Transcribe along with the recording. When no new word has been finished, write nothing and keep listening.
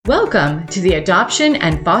Welcome to the Adoption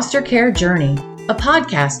and Foster Care Journey, a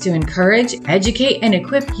podcast to encourage, educate, and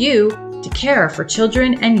equip you to care for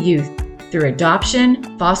children and youth through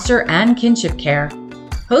adoption, foster, and kinship care.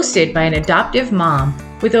 Hosted by an adoptive mom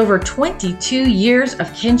with over 22 years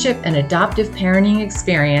of kinship and adoptive parenting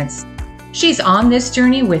experience. She's on this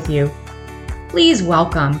journey with you. Please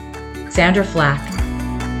welcome Sandra Flack.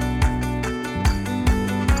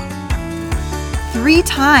 3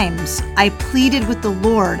 times I pleaded with the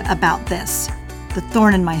Lord about this, the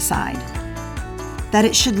thorn in my side, that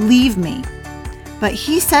it should leave me. But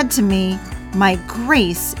he said to me, "My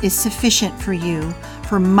grace is sufficient for you,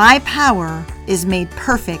 for my power is made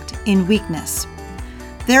perfect in weakness.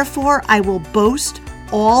 Therefore I will boast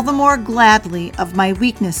all the more gladly of my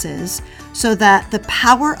weaknesses, so that the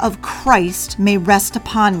power of Christ may rest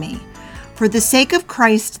upon me. For the sake of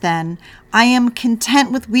Christ, then, I am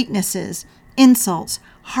content with weaknesses, insults,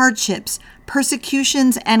 hardships,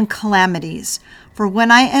 persecutions, and calamities. For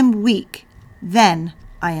when I am weak, then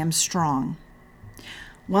I am strong."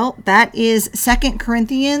 Well, that is 2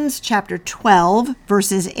 Corinthians chapter 12,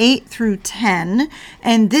 verses 8 through 10.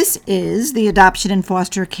 And this is the Adoption and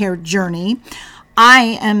Foster Care Journey.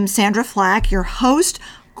 I am Sandra Flack, your host,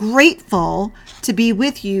 grateful to be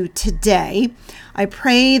with you today. I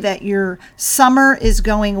pray that your summer is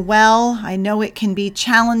going well. I know it can be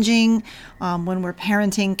challenging when we're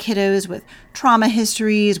parenting kiddos with trauma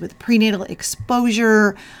histories, with prenatal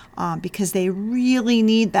exposure, because they really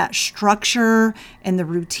need that structure and the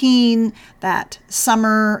routine that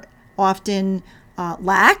summer often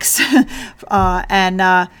lacks.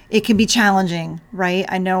 And it can be challenging, right?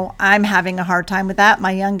 I know I'm having a hard time with that.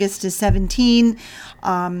 My youngest is 17,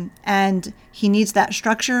 and he needs that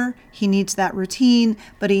structure, he needs that routine,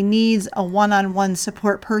 but he needs a one-on-one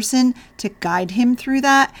support person to guide him through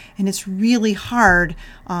that. And it's really hard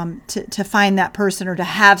to find that person, or to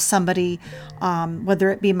have somebody,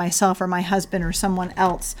 whether it be myself or my husband or someone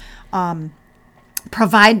else,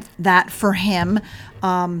 provide that for him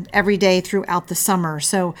every day throughout the summer.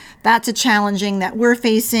 So that's a challenging that we're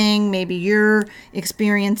facing. Maybe you're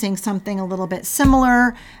experiencing something a little bit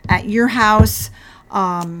similar at your house.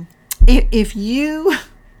 If you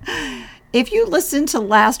listened to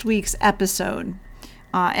last week's episode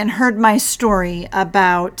and heard my story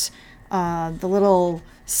about the little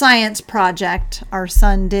science project our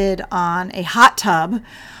son did on a hot tub,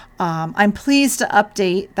 I'm pleased to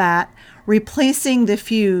update that replacing the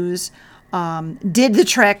fuse did the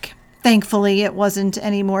trick. Thankfully, it wasn't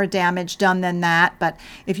any more damage done than that. But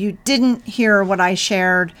if you didn't hear what I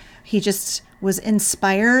shared, he just was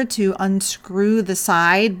inspired to unscrew the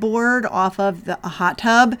sideboard off of a hot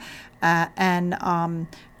tub and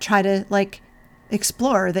try to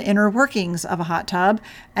explore the inner workings of a hot tub,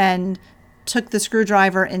 and took the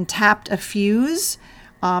screwdriver and tapped a fuse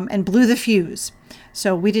and blew the fuse.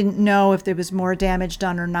 So we didn't know if there was more damage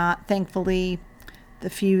done or not. Thankfully, the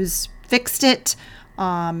fuse fixed it.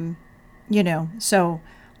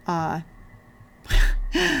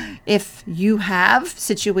 If you have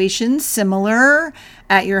situations similar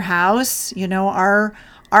at your house,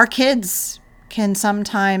 our kids can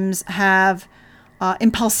sometimes have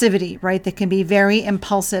impulsivity, right? They can be very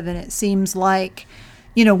impulsive, and it seems like,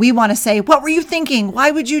 we want to say, "What were you thinking?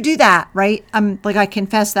 Why would you do that?" Right? I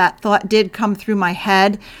confess that thought did come through my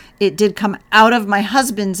head. It did come out of my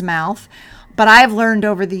husband's mouth. But I've learned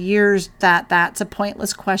over the years that that's a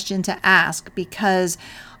pointless question to ask, because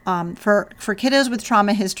for kiddos with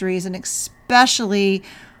trauma histories, and especially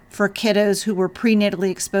for kiddos who were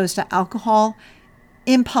prenatally exposed to alcohol,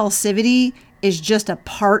 impulsivity is just a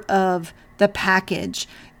part of the package.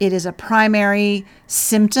 It is a primary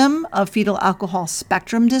symptom of fetal alcohol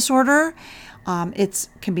spectrum disorder. It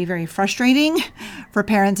can be very frustrating for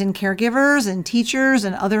parents and caregivers and teachers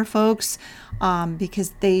and other folks,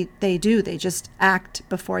 because they just act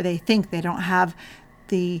before they think. They don't have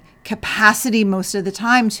the capacity most of the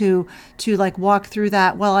time to walk through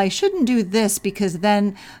that, well, I shouldn't do this because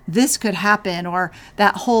then this could happen, or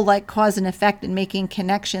that whole cause and effect and making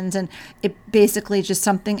connections. And it basically just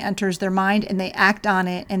something enters their mind and they act on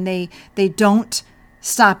it, and they don't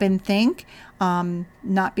stop and think,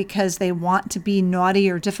 not because they want to be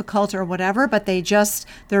naughty or difficult or whatever, but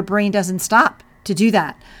their brain doesn't stop to do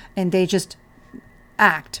that, and they just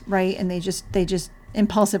act, right? And they just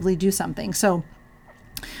impulsively do something. So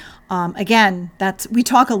again, we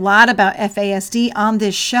talk a lot about FASD on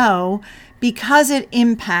this show because it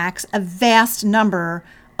impacts a vast number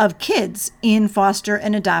of kids in foster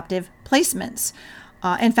and adoptive placements.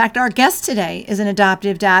 In fact, our guest today is an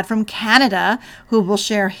adoptive dad from Canada who will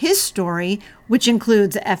share his story, which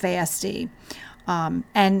includes FASD.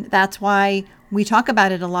 And that's why we talk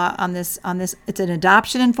about it a lot on this. It's an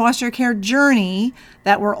adoption and foster care journey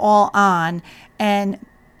that we're all on. And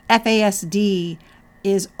FASD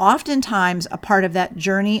is oftentimes a part of that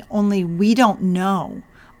journey, only we don't know.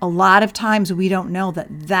 A lot of times we don't know that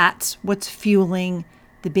that's what's fueling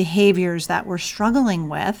the behaviors that we're struggling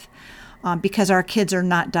with, because our kids are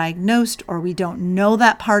not diagnosed, or we don't know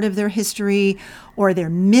that part of their history, or they're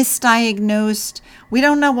misdiagnosed. We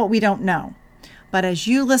don't know what we don't know. But as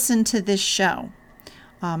you listen to this show,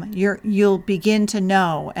 you'll begin to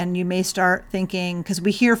know, and you may start thinking, because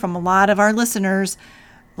we hear from a lot of our listeners,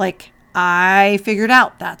 like, I figured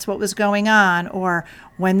out that's what was going on, or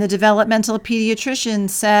when the developmental pediatrician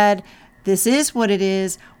said, this is what it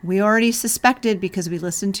is, we already suspected because we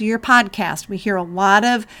listened to your podcast. We hear a lot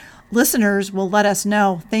of listeners will let us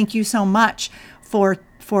know, thank you so much for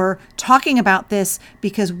talking about this,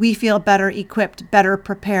 because we feel better equipped, better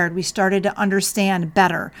prepared. We started to understand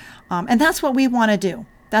better. And that's what we want to do.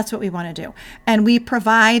 That's what we want to do. And we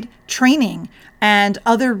provide training and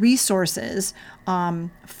other resources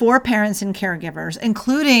for parents and caregivers,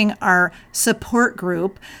 including our support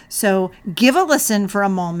group. So give a listen for a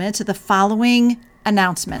moment to the following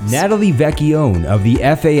announcements. Natalie Vecchione of the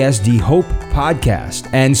FASD Hope podcast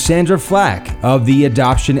and Sandra Flack of the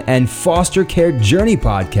Adoption and Foster Care Journey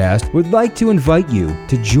podcast would like to invite you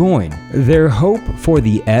to join their Hope for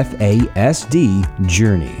the FASD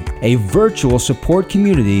Journey, a virtual support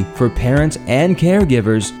community for parents and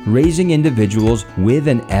caregivers raising individuals with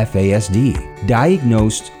an FASD,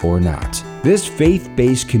 diagnosed or not. This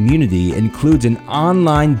faith-based community includes an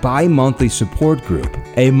online bi-monthly support group,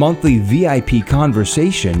 a monthly VIP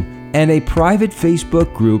conversation, and a private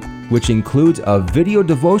Facebook group which includes a video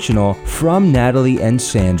devotional from Natalie and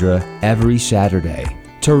Sandra every Saturday.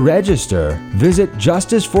 To register, visit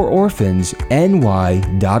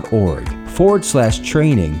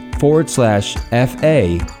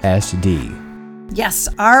justicefororphans.org/training/FASD. Yes,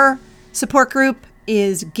 our support group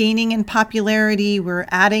is gaining in popularity. We're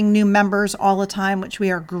adding new members all the time, which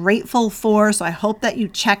we are grateful for. So I hope that you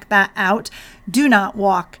check that out. Do not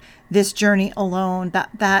walk this journey alone.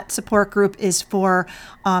 That support group is for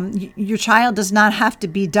your child does not have to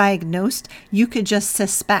be diagnosed. You could just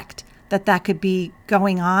suspect that could be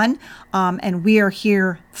going on, and we are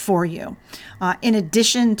here for you. In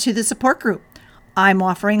addition to the support group, I'm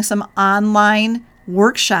offering some online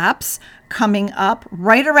workshops coming up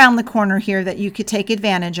right around the corner here that you could take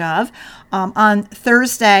advantage of. On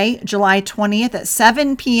Thursday, July 20th at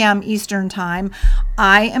 7 p.m. Eastern Time,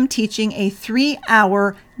 I am teaching a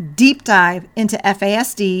 3-hour deep dive into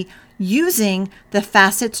FASD using the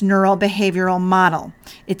Facets Neurobehavioral Model.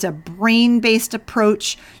 It's a brain-based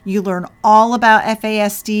approach. You learn all about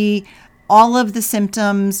FASD, all of the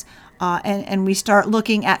symptoms, and we start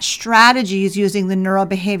looking at strategies using the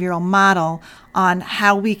neurobehavioral model on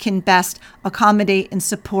how we can best accommodate and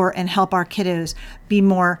support and help our kiddos be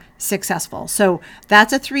more successful. So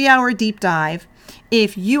that's a 3-hour deep dive.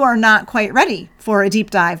 If you are not quite ready for a deep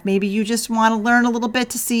dive, maybe you just want to learn a little bit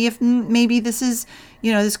to see if maybe this is,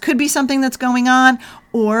 this could be something that's going on,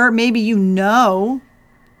 or maybe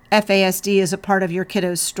FASD is a part of your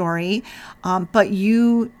kiddo's story, but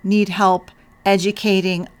you need help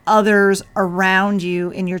educating others around you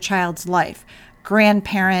in your child's life.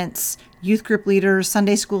 Grandparents, youth group leaders,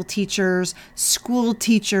 Sunday school teachers,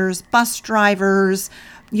 bus drivers,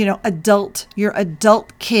 your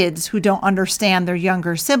adult kids who don't understand their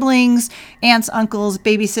younger siblings, aunts, uncles,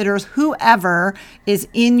 babysitters, whoever is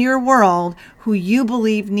in your world who you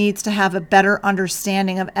believe needs to have a better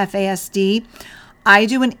understanding of FASD. I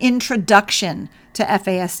do an introduction to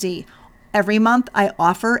FASD. Every month, I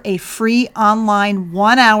offer a free online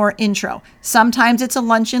 1-hour intro. Sometimes it's a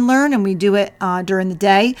lunch and learn, and we do it during the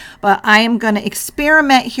day, but I am going to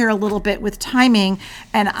experiment here a little bit with timing,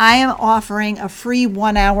 and I am offering a free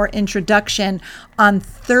 1-hour introduction on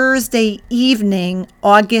Thursday evening,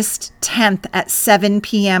 August 10th at 7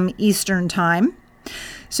 p.m. Eastern Time.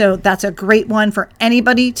 So that's a great one for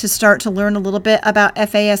anybody to start to learn a little bit about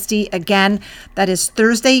FASD. Again, that is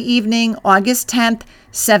Thursday evening, August 10th,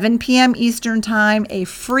 7 p.m. Eastern Time, a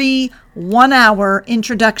free 1-hour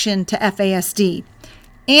introduction to FASD.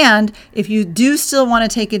 And if you do still want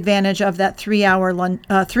to take advantage of that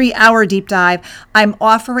 3-hour deep dive, I'm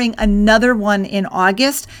offering another one in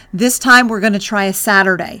August. This time we're going to try a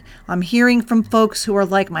Saturday. I'm hearing from folks who are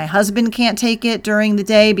like, my husband can't take it during the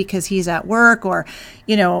day because he's at work, or,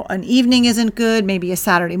 an evening isn't good, maybe a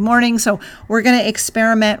Saturday morning. So we're going to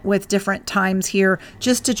experiment with different times here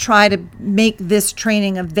just to try to make this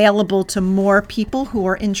training available to more people who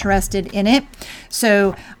are interested in it.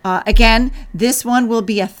 So again, this one will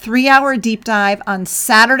be be a 3-hour deep dive on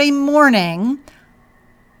Saturday morning,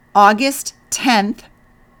 August 10th.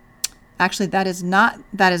 Actually, that is not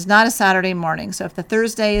a Saturday morning. So if the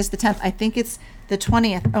Thursday is the 10th, I think it's the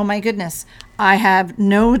 20th. Oh my goodness. I have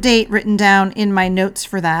no date written down in my notes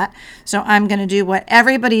for that. So I'm going to do what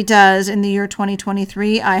everybody does in the year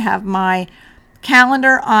 2023. I have my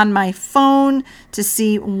calendar on my phone to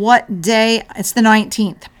see what day. It's the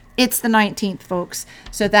 19th. It's the 19th, folks.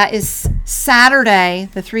 So that is Saturday.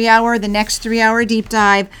 The next 3-hour deep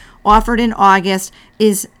dive offered in August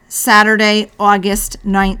is Saturday, August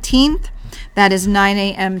 19th. That is 9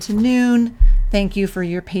 a.m. to noon. Thank you for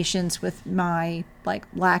your patience with my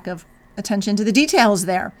lack of attention to the details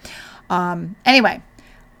there. Anyway,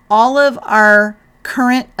 all of our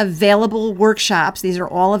current available workshops, these are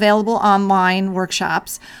all available online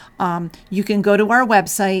workshops. You can go to our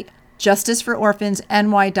website,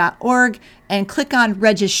 justicefororphansny.org, and click on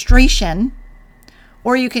registration.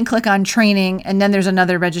 Or you can click on training, and then there's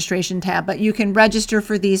another registration tab. But you can register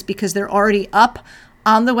for these because they're already up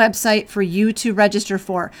on the website for you to register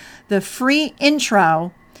for. The free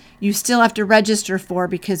intro, you still have to register for,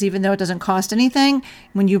 because even though it doesn't cost anything,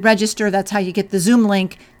 when you register, that's how you get the Zoom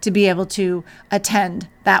link to be able to attend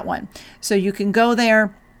that one. So you can go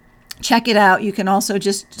there, check it out. You can also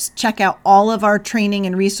just check out all of our training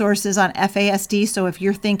and resources on FASD. So if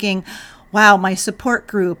you're thinking, wow, my support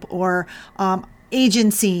group or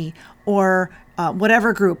agency or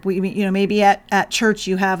whatever group, maybe at church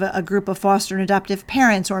you have a group of foster and adoptive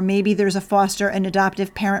parents, or maybe there's a foster and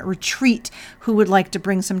adoptive parent retreat who would like to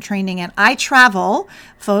bring some training in. I travel,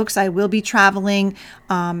 folks. I will be traveling.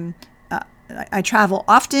 I travel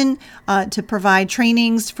often to provide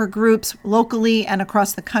trainings for groups locally and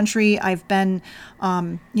across the country. I've been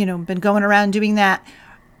going around doing that.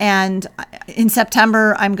 And in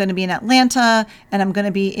September, I'm going to be in Atlanta and I'm going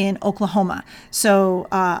to be in Oklahoma. So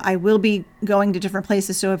I will be going to different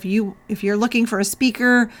places. So if you're looking for a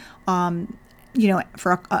speaker,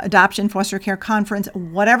 for a adoption foster care conference,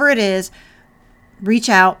 whatever it is, reach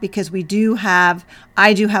out, because I do have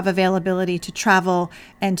availability to travel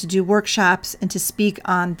and to do workshops and to speak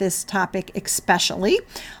on this topic especially.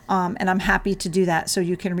 And I'm happy to do that. So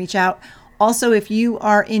you can reach out. Also, if you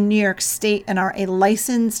are in New York State and are a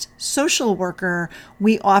licensed social worker,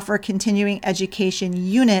 we offer continuing education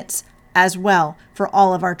units as well for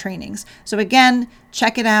all of our trainings. So again,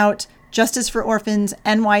 check it out,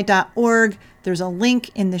 justicefororphansny.org. There's a link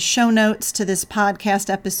in the show notes to this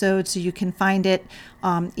podcast episode, so you can find it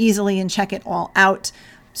easily and check it all out.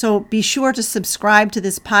 So be sure to subscribe to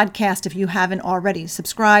this podcast if you haven't already.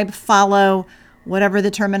 Subscribe, follow, whatever the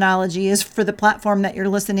terminology is for the platform that you're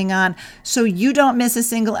listening on, so you don't miss a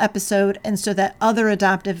single episode, and so that other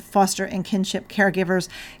adoptive, foster, and kinship caregivers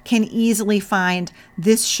can easily find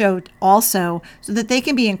this show also, so that they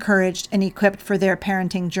can be encouraged and equipped for their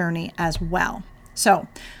parenting journey as well. So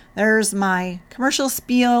there's my commercial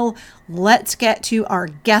spiel. Let's get to our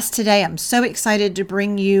guest today. I'm so excited to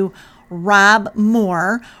bring you Rob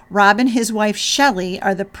Moore. Rob and his wife Shelly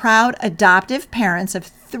are the proud adoptive parents of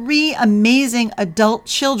 3 amazing adult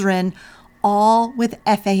children, all with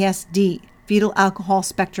FASD, fetal alcohol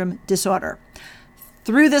spectrum disorder.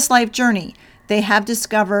 Through this life journey, they have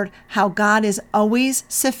discovered how God is always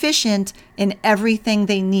sufficient in everything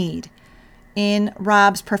they need. In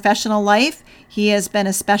Rob's professional life, he has been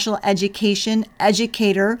a special education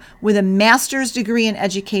educator with a master's degree in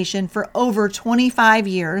education for over 25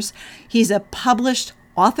 years. He's a published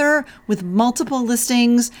author with multiple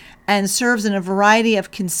listings and serves in a variety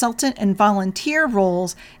of consultant and volunteer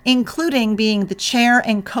roles, including being the chair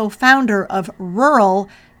and co-founder of Rural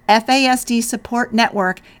FASD Support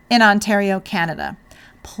Network in Ontario, Canada.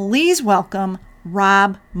 Please welcome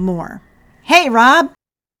Rob Moore. Hey, Rob.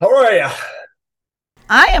 How are you?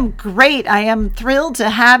 I am great. I am thrilled to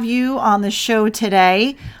have you on the show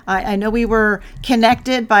today. I know we were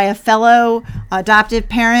connected by a fellow adoptive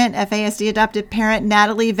parent, FASD adoptive parent,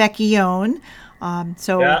 Natalie Vecchione.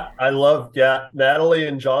 Natalie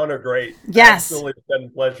and John are great. Yes. Absolutely, it's been a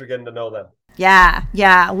pleasure getting to know them. Yeah.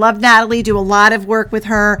 Love Natalie. Do a lot of work with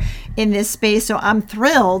her in this space. So I'm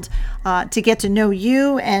thrilled to get to know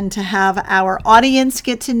you and to have our audience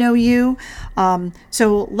get to know you.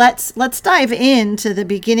 So let's dive into the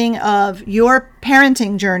beginning of your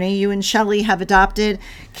parenting journey. You and Shelly have adopted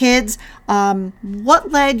kids.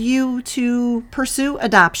 What led you to pursue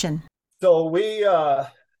adoption? So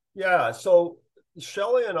so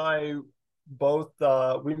Shelly and I both,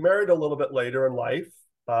 we married a little bit later in life.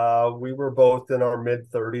 We were both in our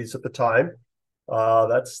mid-30s at the time.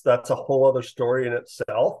 That's a whole other story in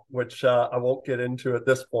itself, which I won't get into at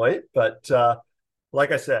this point. But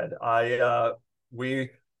like I said, I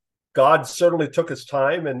God certainly took his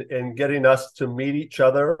time in getting us to meet each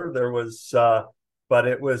other. There was, but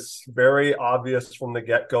it was very obvious from the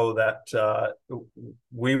get-go that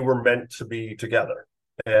we were meant to be together.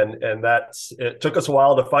 And it took us a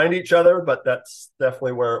while to find each other, but that's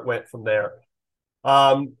definitely where it went from there.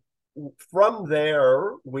 From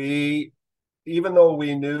there, even though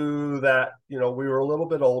we knew that, we were a little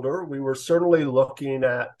bit older, we were certainly looking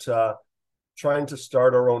at trying to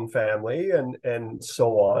start our own family and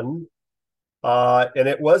so on. And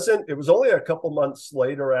it was only a couple months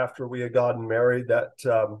later after we had gotten married that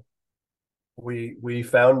we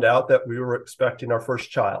found out that we were expecting our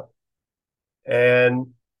first child.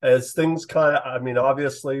 And as things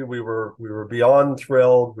obviously we were beyond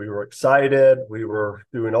thrilled. We were excited. We were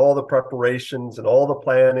doing all the preparations and all the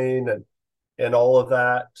planning and all of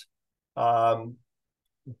that.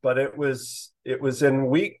 But it was in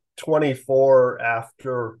week 22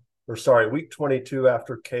 after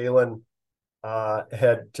Kaylin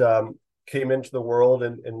had came into the world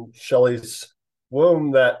in Shelley's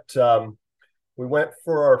womb that we went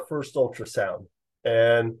for our first ultrasound.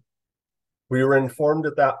 And we were informed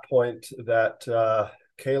at that point that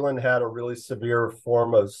Kaylin had a really severe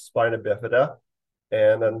form of spina bifida.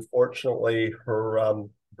 And unfortunately, her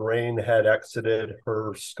brain had exited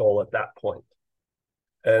her skull at that point.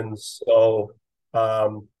 And so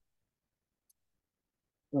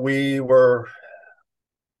we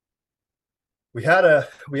had a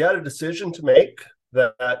decision to make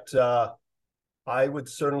that I would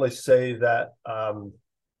certainly say that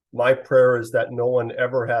my prayer is that no one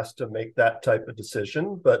ever has to make that type of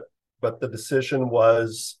decision. But the decision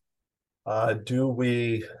was, do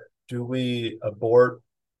we abort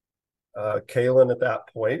Kaylin at that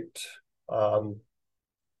point,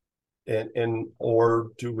 or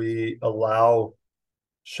do we allow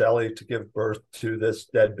Shelley to give birth to this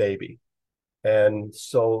dead baby? And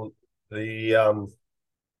so we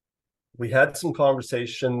had some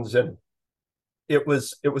conversations, and it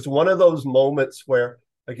was one of those moments where,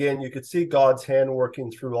 again, you could see God's hand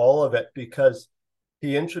working through all of it, because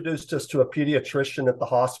he introduced us to a pediatrician at the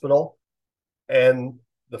hospital. And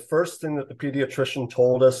the first thing that the pediatrician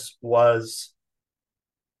told us was,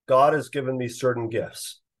 God has given me certain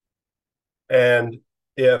gifts. And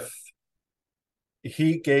if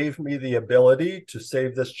he gave me the ability to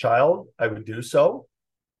save this child, I would do so.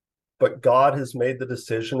 But God has made the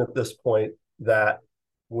decision at this point that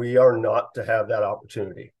we are not to have that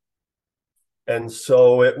opportunity. And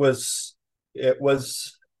so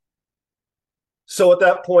so at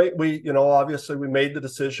that point, we, obviously we made the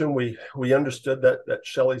decision. We understood that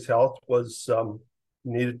Shelley's health was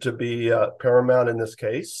needed to be paramount in this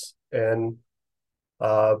case. And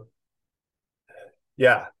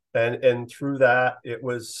and through that, it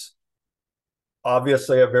was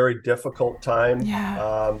obviously a very difficult time.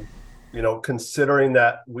 Yeah. Considering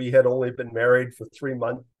that we had only been married for 3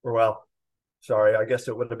 months, I guess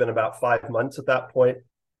it would have been about 5 months at that point.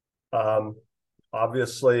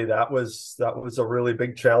 Obviously that was a really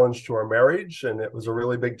big challenge to our marriage, and it was a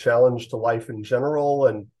really big challenge to life in general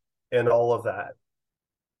and all of that.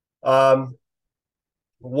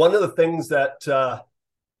 One of the things that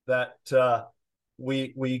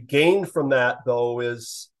we gained from that, though,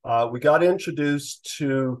 is we got introduced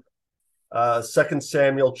to 2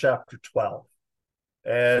 Samuel chapter 12.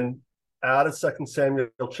 And out of 2 Samuel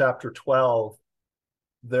chapter 12,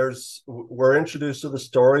 we're introduced to the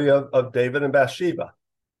story of David and Bathsheba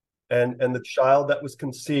and the child that was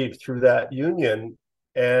conceived through that union.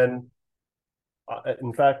 And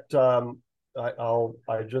in fact, I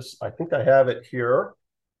think I have it here.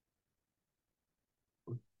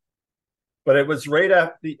 But it was right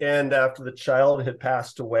at the end, after the child had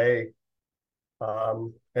passed away.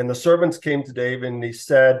 And the servants came to David, and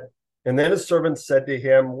and then his servants said to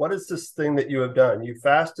him, "What is this thing that you have done? You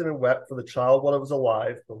fasted and wept for the child while it was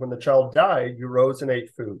alive, but when the child died, you rose and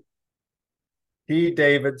ate food." He,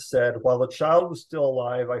 David, said, "While the child was still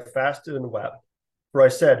alive, I fasted and wept. For I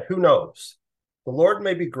said, 'Who knows? The Lord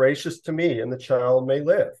may be gracious to me, and the child may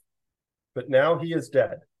live. But now he is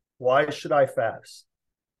dead. Why should I fast?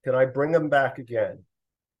 Can I bring him back again?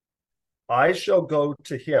 I shall go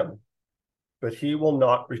to him, but he will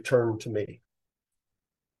not return to me.'"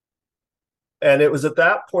 And it was at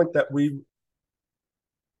that point that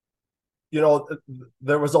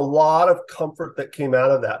there was a lot of comfort that came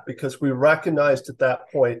out of that, because we recognized at that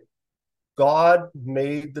point, God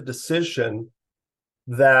made the decision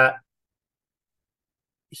that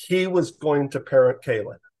he was going to parent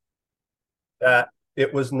Kaylin. That he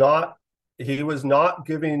was not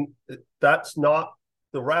giving, that's not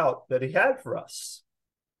the route that he had for us.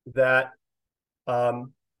 That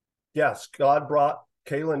yes, God brought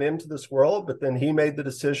Kaylin into this world, but then he made the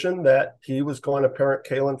decision that he was going to parent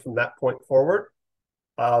Kaylin from that point forward.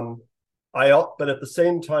 But at the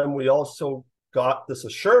same time, we also got this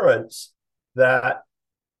assurance that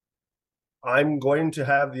I'm going to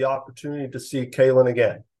have the opportunity to see Kaylin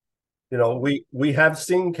again. We have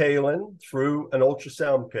seen Kaylin through an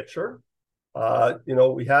ultrasound picture.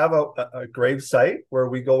 We have a grave site where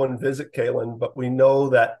we go and visit Kaylin, but we know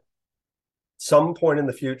that some point in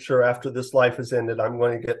the future, after this life has ended, I'm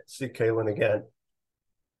going to get to see Kaylin again.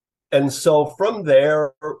 And so from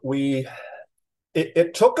there,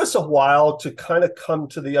 it took us a while to kind of come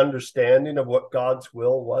to the understanding of what God's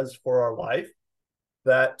will was for our life,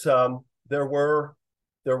 that there were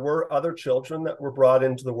other children that were brought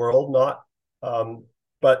into the world,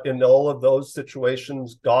 but in all of those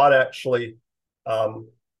situations, God actually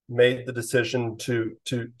made the decision to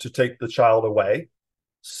take the child away.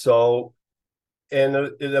 So, and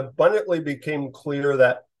it abundantly became clear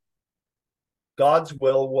that God's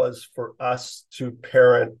will was for us to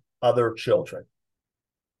parent other children.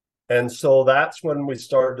 And so that's when we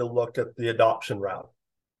started to look at the adoption route.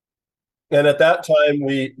 And at that time,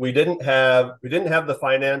 we didn't have the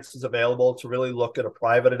finances available to really look at a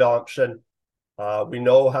private adoption. We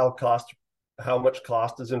know how much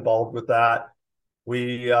cost is involved with that.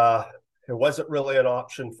 It wasn't really an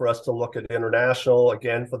option for us to look at international,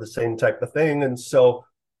 again, for the same type of thing. And so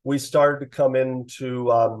we started to come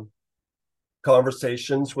into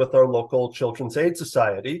conversations with our local Children's Aid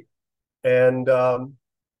Society, and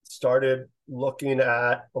started looking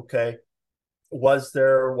at, okay, was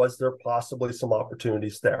there possibly some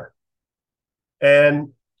opportunities there?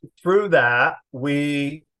 And through that,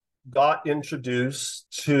 we got introduced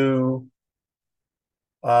to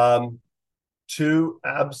two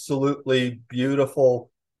absolutely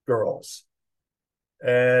beautiful girls.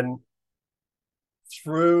 And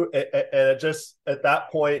it just, at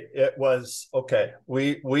that point, it was, okay,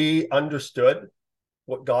 we understood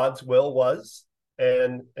what God's will was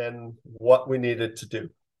and what we needed to do.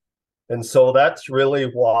 And so that's really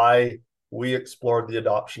why we explored the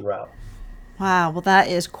adoption route. Wow. Well, that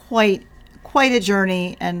is quite a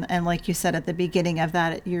journey. And like you said at the beginning of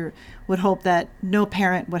that, you would hope that no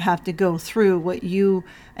parent would have to go through what you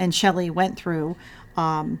and Shelley went through.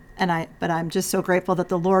 But I'm just so grateful that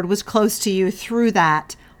the Lord was close to you through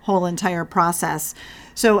that whole entire process.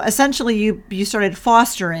 So essentially you started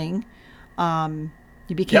fostering.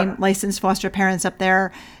 You became licensed foster parents up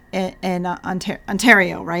there in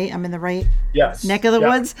Ontario, right? I'm in the right neck of the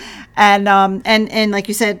woods. And like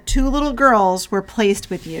you said, two little girls were placed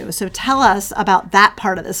with you. So tell us about that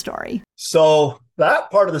part of the story. So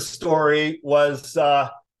that part of the story was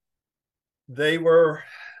they were,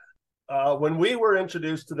 when we were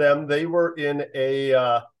introduced to them, they were in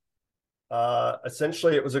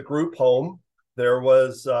essentially it was a group home. There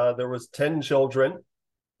was 10 children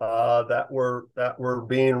that were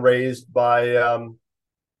being raised by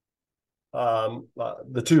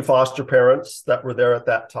the two foster parents that were there at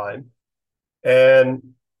that time. And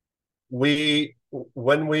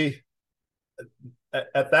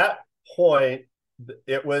at that point,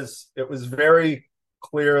 it was very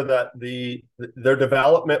clear that their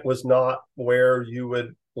development was not where you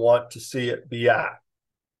would want to see it be at.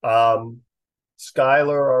 Skylar,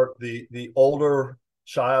 the older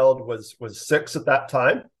child, was 6 at that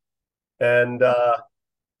time, and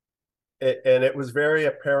it was very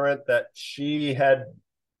apparent that she had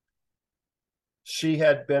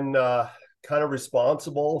been kind of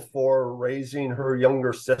responsible for raising her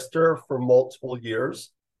younger sister for multiple years.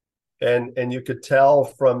 And you could tell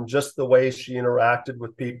from just the way she interacted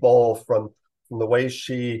with people, from the way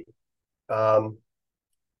she, how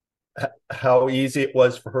easy it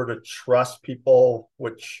was for her to trust people,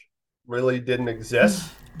 which really didn't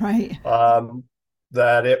exist. Right. That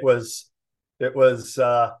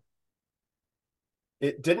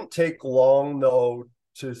it didn't take long, though,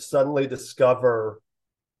 to suddenly discover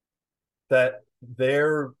that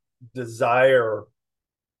their desire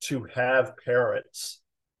to have parents,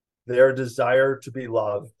 their desire to be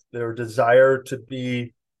loved, their desire to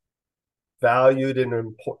be valued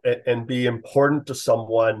and be important to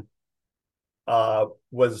someone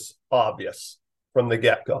was obvious from the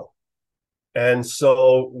get-go. And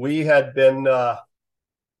so we had been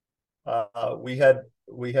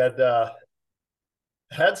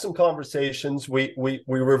had some conversations. We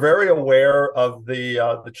were very aware of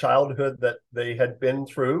the childhood that they had been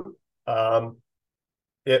through.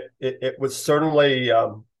 It was certainly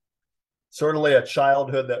a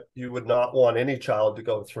childhood that you would not want any child to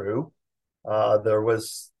go through. There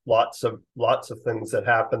was lots of things that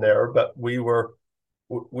happened there, but we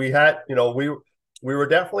we were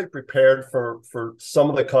definitely prepared for some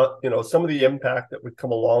of the some of the impact that would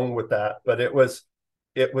come along with that. But it was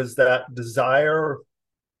that desire.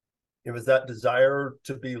 It was that desire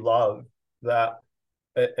to be loved that,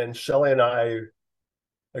 and Shelley and I,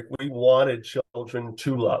 like, we wanted children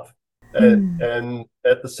to love, and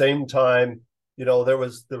at the same time, there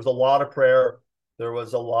was a lot of prayer. There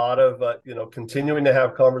was a lot of continuing to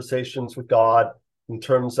have conversations with God in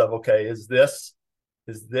terms of, okay, is this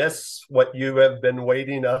what you have been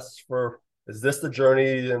waiting us for? Is this the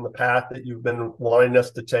journey and the path that you've been wanting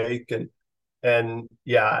us to take? And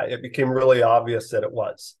yeah, it became really obvious that it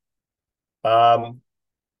was. After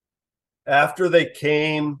they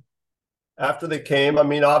came, I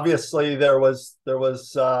mean, obviously there was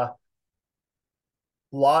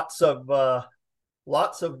lots of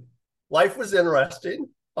life was interesting.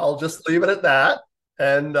 I'll just leave it at that.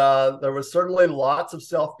 And there was certainly lots of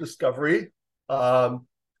self-discovery. The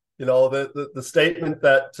statement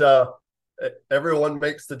that everyone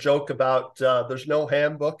makes the joke about, there's no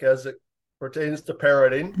handbook as it pertains to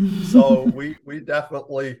parenting. So we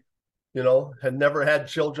definitely, had never had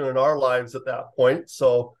children in our lives at that point.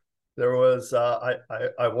 So there was,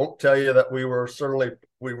 I won't tell you that we were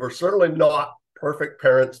certainly not perfect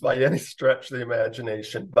parents by any stretch of the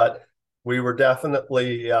imagination, but we were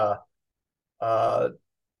definitely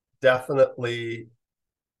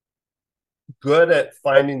good at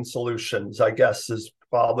finding solutions, I guess, is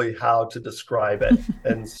probably how to describe it.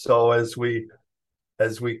 And so as we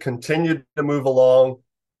continued to move along,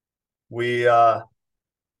 we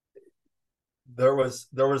there was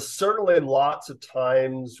certainly lots of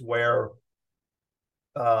times where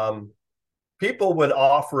people would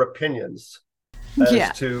offer opinions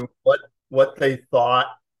as to what they thought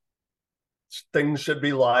things should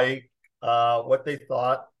be like, what they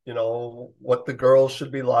thought, what the girls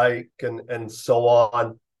should be like, and so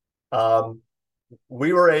on.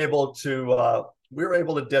 We were able to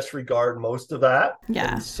disregard most of that.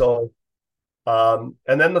 Yeah. And so, and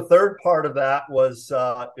then the third part of that was,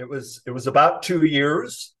 it was about 2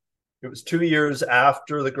 years. It was 2 years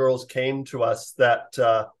after the girls came to us that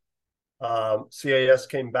CAS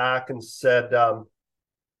came back and said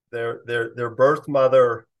their birth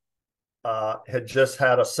mother had just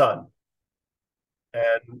had a son,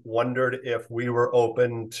 and wondered if we were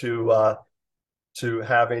open to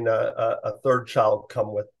having a third child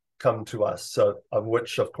come to us. So, of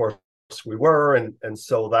which, of course, we were, and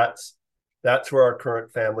so that's where our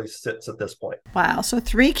current family sits at this point. Wow. So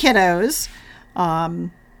 3 kiddos.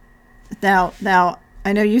 Now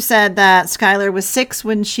I know you said that Skylar was 6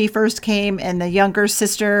 when she first came, and the younger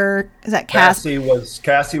sister, is that Cassie was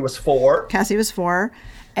 4. Cassie was 4.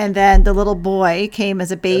 And then the little boy came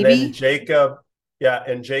as a baby. And then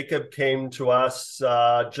Jacob came to us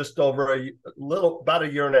just over about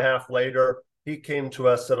a year and a half later. He came to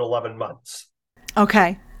us at 11 months.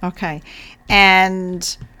 Okay.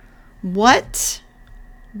 And what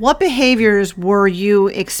behaviors were you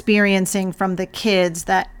experiencing from the kids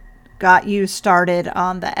that got you started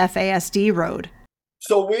on the FASD road?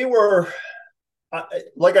 So we were,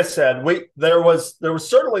 like I said, there was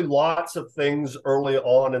certainly lots of things early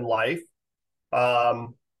on in life.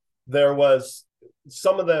 There was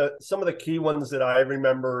some of the key ones that I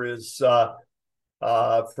remember is,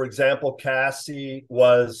 for example, Cassie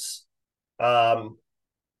was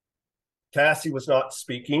not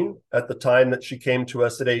speaking at the time that she came to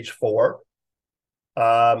us at age 4.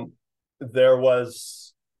 There was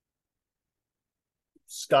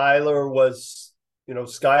Skylar was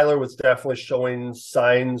definitely showing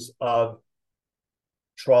signs of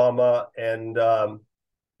trauma and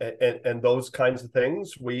those kinds of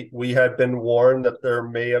things. We had been warned that there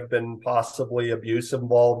may have been possibly abuse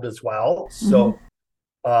involved as well. So,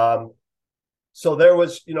 so there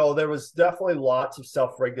was definitely lots of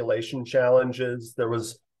self-regulation challenges. There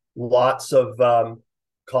was lots of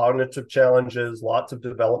cognitive challenges, lots of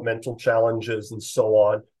developmental challenges, and so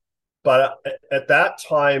on. But at that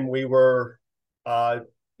time, we were,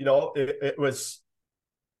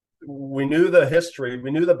 we knew the history, we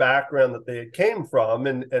knew the background that they came from.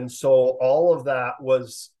 And so all of that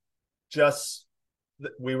was just,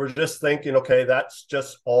 we were just thinking, okay, that's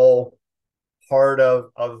just all part of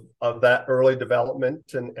that early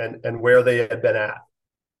development and where they had been at.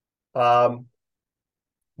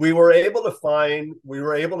 We were able to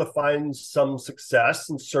find some success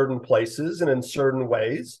in certain places and in certain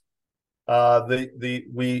ways.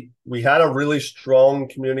 We had a really strong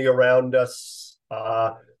community around us.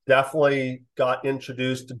 Definitely got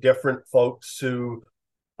introduced to different folks who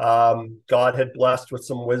God had blessed with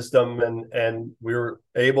some wisdom, and we were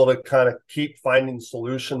able to kind of keep finding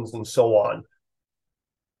solutions and so on.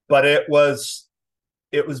 But it was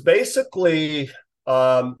it was basically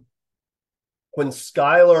when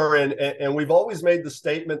Skylar, and we've always made the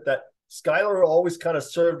statement that Skylar always kind of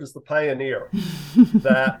served as the pioneer.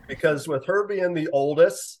 That because with her being the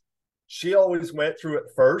oldest, she always went through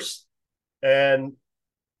it first. And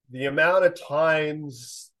the amount of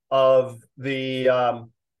times of the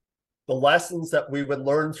lessons that we would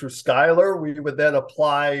learn through Skylar, we would then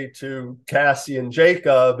apply to Cassie and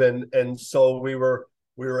Jacob. And so we were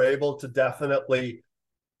able to definitely,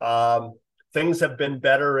 things have been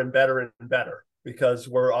better and better and better because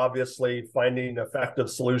we're obviously finding effective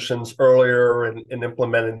solutions earlier and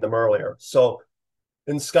implementing them earlier. So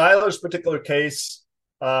in Skylar's particular case,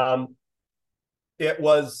 it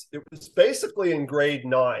was basically in grade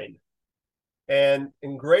 9. And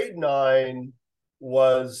in grade 9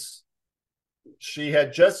 was she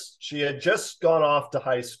had just gone off to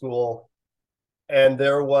high school, and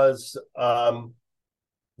there was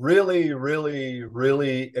really, really,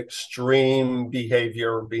 really extreme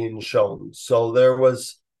behavior being shown. So there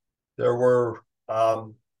were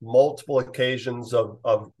multiple occasions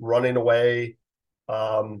of running away,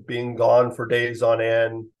 being gone for days on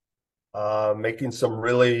end, making some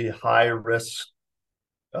really high risk,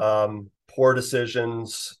 poor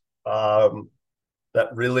decisions that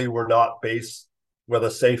really were not based with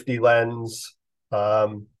a safety lens.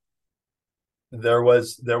 There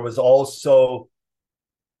was also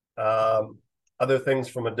other things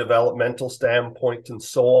from a developmental standpoint and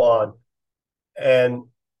so on. And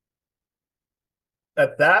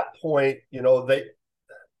at that point,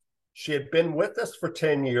 she had been with us for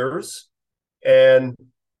 10 years, and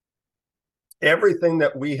everything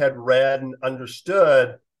that we had read and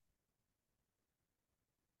understood,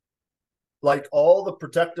 like all the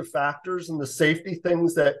protective factors and the safety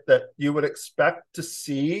things that you would expect to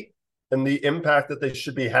see and the impact that they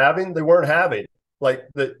should be having, they weren't having. Like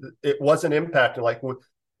it wasn't impacting. Like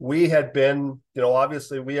we had been,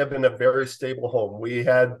 obviously we have been a very stable home. We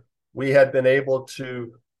had been able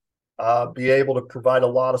to provide a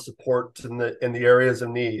lot of support in the areas of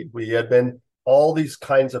need. We had been all these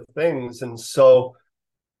kinds of things, and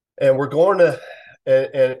we're going to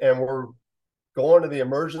the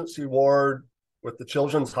emergency ward with the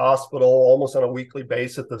Children's Hospital almost on a weekly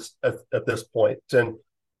basis at this point. And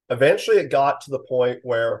eventually it got to the point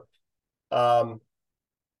where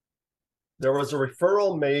there was a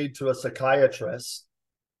referral made to a psychiatrist,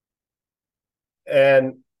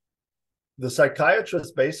 and the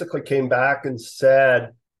psychiatrist basically came back and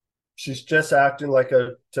said, she's just acting like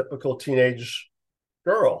a typical teenage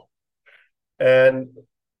girl. And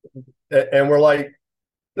we're like,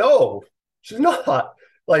 no, she's not.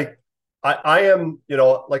 Like, I am,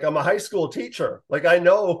 like I'm a high school teacher. Like I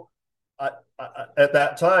know at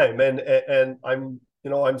that time, and I'm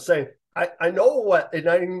saying, I know what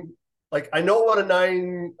I know what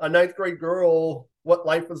a ninth grade girl, what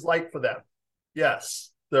life is like for them. Yes,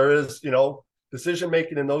 there is, decision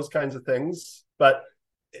making and those kinds of things, but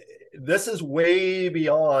this is way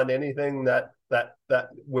beyond anything that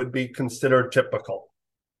would be considered typical.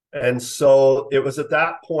 And so it was at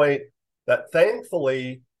that point that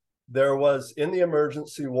thankfully there was, in the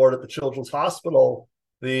emergency ward at the Children's Hospital,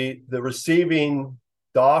 the receiving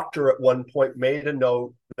doctor at one point made a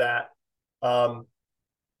note that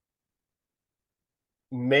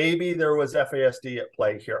maybe there was FASD at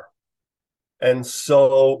play here. And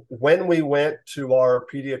so when we went to our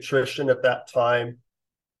pediatrician at that time,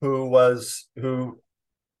 who was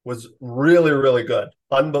really, really good,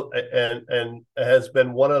 and has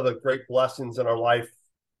been one of the great blessings in our life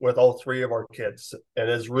with all 3 of our kids, and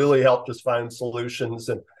has really helped us find solutions.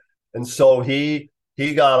 And so he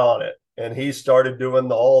got on it, and he started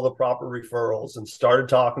doing all the proper referrals and started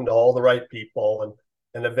talking to all the right people.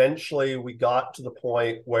 And eventually we got to the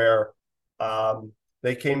point where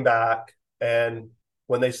they came back, and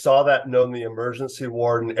when they saw that note in the emergency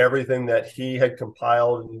ward and everything that he had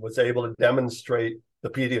compiled and was able to demonstrate the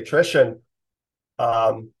pediatrician,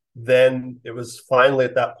 then it was finally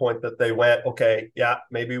at that point that they went, okay, yeah,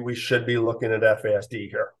 maybe we should be looking at FASD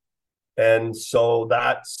here. And so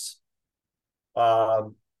that's,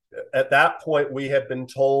 at that point, we had been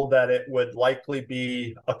told that it would likely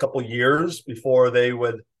be a couple years before they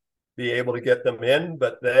would be able to get them in.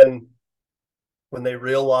 But then when they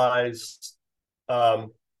realized how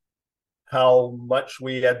much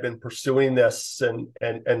we had been pursuing this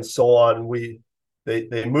and so on,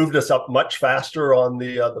 they moved us up much faster on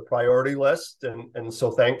the priority list, and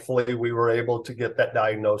so thankfully we were able to get that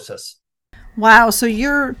diagnosis. Wow! So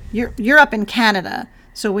you're up in Canada.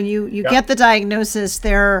 So when you get the diagnosis,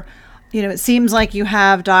 there, it seems like you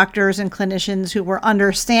have doctors and clinicians who were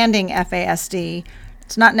understanding FASD.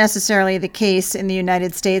 It's not necessarily the case in the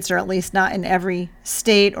United States, or at least not in every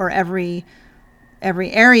state or every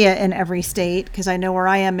area in every state, because I know where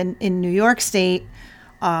I am in New York State,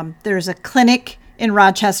 there's a clinic in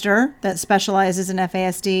Rochester that specializes in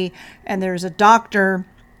FASD, and there's a doctor,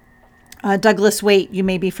 Douglas Waite. You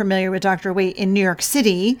may be familiar with Dr. Waite in New York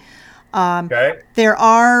City. Okay. There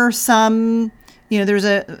are some,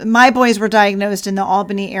 my boys were diagnosed in the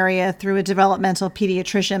Albany area through a developmental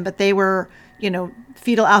pediatrician, but they were,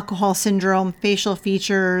 fetal alcohol syndrome, facial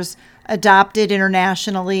features, adopted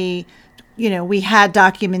internationally. We had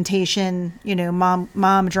documentation,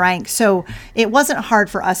 mom drank. So it wasn't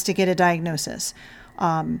hard for us to get a diagnosis.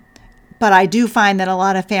 But I do find that a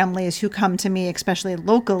lot of families who come to me, especially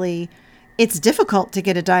locally, it's difficult to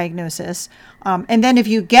get a diagnosis. And then if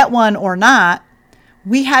you get one or not,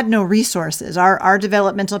 we had no resources. Our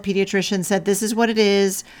developmental pediatrician said, this is what it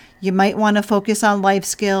is. You might want to focus on life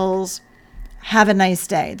skills. Have a nice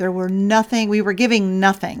day. We were giving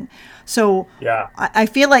nothing. So Yeah. I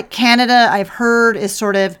feel like Canada, I've heard, is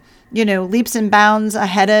sort of, leaps and bounds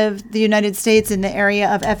ahead of the United States in the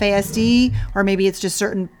area of FASD, or maybe it's just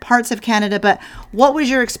certain parts of Canada. But what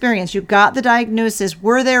was your experience? You got the diagnosis.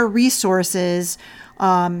 Were there resources?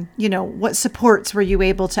 What supports were you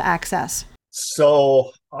able to access?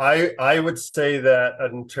 So I would say that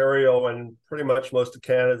Ontario and pretty much most of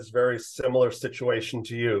Canada is a very similar situation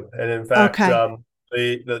to you. And in fact,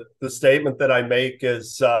 the statement that I make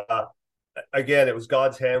is, again, it was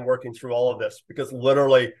God's hand working through all of this, because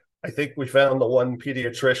literally, I think we found the one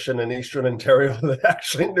pediatrician in Eastern Ontario that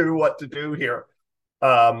actually knew what to do here.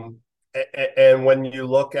 And when you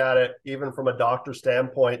look at it, even from a doctor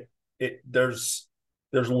standpoint, there's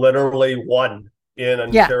literally one in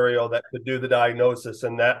Ontario that could do the diagnosis,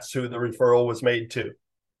 and that's who the referral was made to.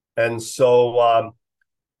 And so,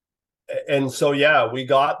 yeah, we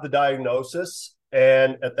got the diagnosis,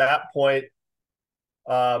 and at that point,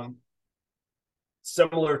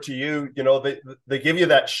 similar to you, they give you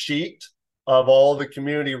that sheet of all the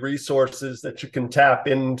community resources that you can tap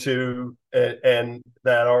into, and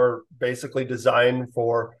that are basically designed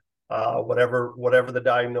for whatever the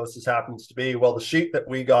diagnosis happens to be. Well, the sheet that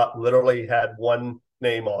we got literally had one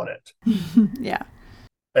name on it. Yeah.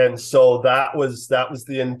 And so that was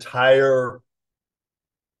the entire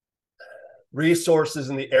resources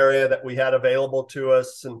in the area that we had available to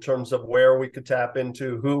us in terms of where we could tap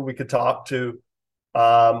into, who we could talk to.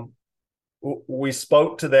 We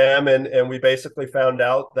spoke to them, and we basically found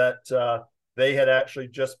out that they had actually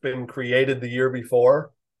just been created the year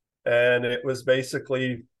before. And it was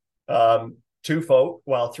basically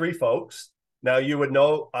three folks. Now, you would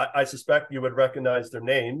know, I suspect you would recognize their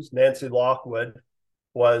names. Nancy Lockwood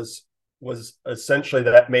was essentially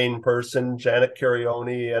that main person. Janet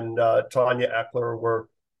Carioni and Tanya Eckler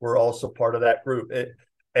were also part of that group.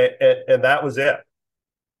 And that was it.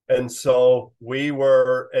 And so we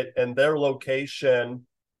were, and their location,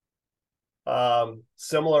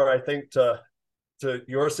 similar, I think, to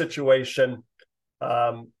your situation.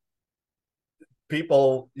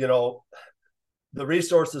 People, the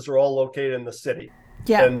resources are all located in the city.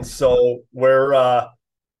 Yeah. And so we're,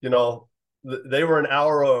 they were an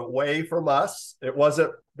hour away from us. It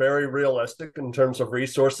wasn't very realistic in terms of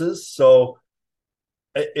resources. So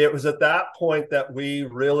it was at that point that we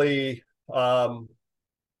really, we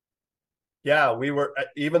were,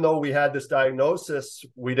 even though we had this diagnosis,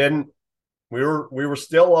 we were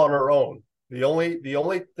still on our own. The only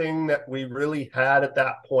thing that we really had at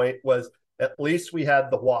that point was, at least we had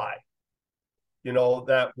the why,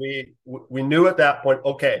 that we knew at that point,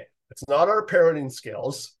 okay, it's not our parenting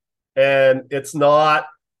skills, and it's not,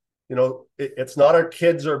 it's not our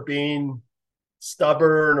kids are being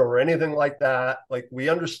stubborn or anything like that. Like, we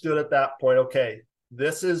understood at that point, okay,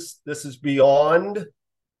 this is beyond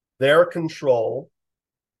their control.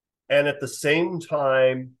 And at the same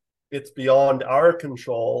time, it's beyond our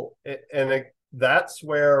control. And that's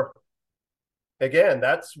where, again,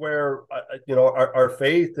 our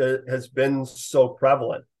faith has been so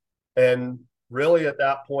prevalent. And really at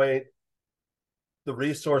that point, the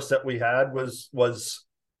resource that we had was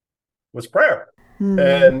prayer.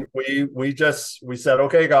 And we said,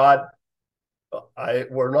 okay, God,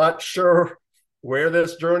 we're not sure where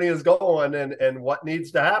this journey is going and what needs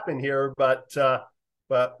to happen here, but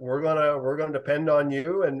we're gonna depend on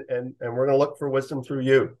you, and we're gonna look for wisdom through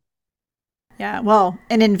you. Yeah, well,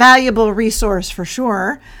 an invaluable resource for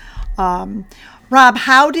sure. Rob,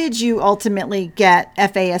 how did you ultimately get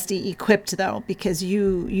FASD equipped, though? Because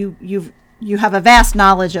you have a vast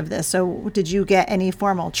knowledge of this. So did you get any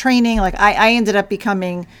formal training? Like I ended up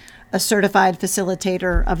becoming a certified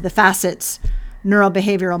facilitator of the facets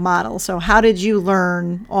neurobehavioral model. So how did you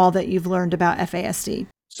learn all that you've learned about FASD?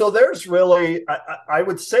 So there's really, I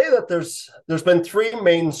would say that there's been three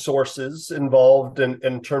main sources involved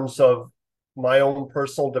in terms of my own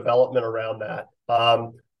personal development around that.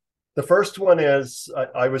 The first one is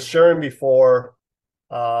I was sharing before.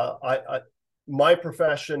 My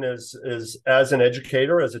profession is as an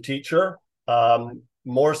educator, as a teacher.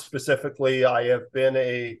 More specifically, I have been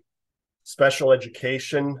a special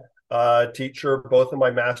education teacher. Both of my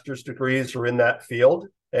master's degrees are in that field,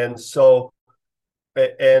 and so.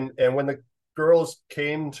 And when the girls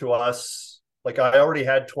came to us, like I already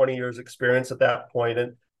had 20 years experience at that point,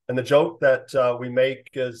 and the joke that we make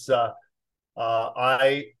is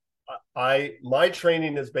my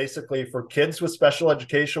training is basically for kids with special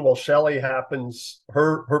education, while Shelley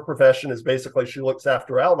her profession is basically she looks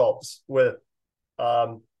after adults with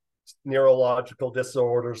neurological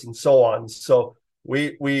disorders and so on. So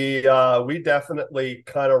we definitely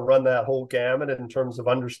kind of run that whole gamut in terms of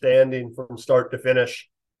understanding from start to finish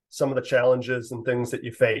some of the challenges and things that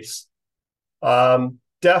you face.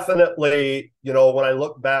 Definitely, when I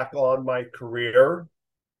look back on my career,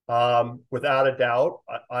 without a doubt,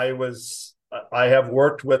 I have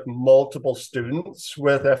worked with multiple students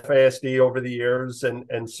with FASD over the years,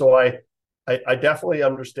 and so I definitely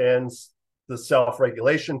understand the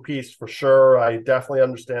self-regulation piece for sure. I definitely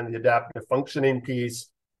understand the adaptive functioning piece.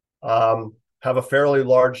 Have a fairly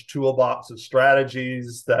large toolbox of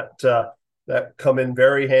strategies that come in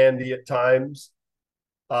very handy at times.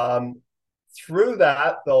 Through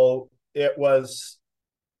that, though, it was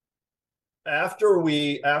after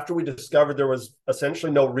we discovered there was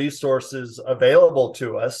essentially no resources available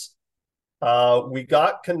to us. We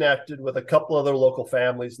got connected with a couple other local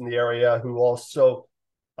families in the area who also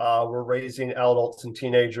were raising adults and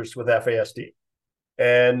teenagers with FASD.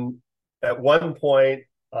 And at one point,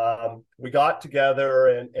 we got together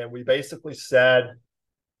and we basically said,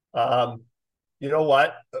 you know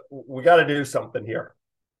what, we got to do something here.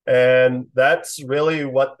 And that's really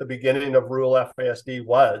what the beginning of Rural FASD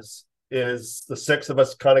was, is the six of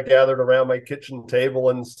us kind of gathered around my kitchen table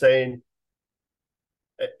and saying,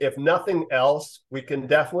 if nothing else, we can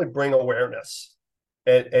definitely bring awareness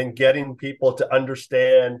and getting people to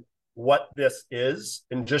understand what this is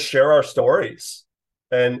and just share our stories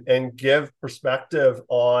and give perspective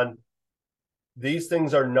on these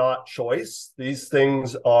things are not choice. These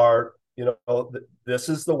things are, this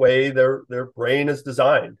is the way their brain is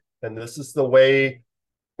designed. And this is the way,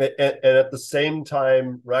 and at the same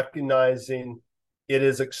time, recognizing it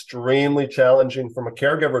is extremely challenging from a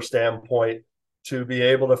caregiver standpoint to be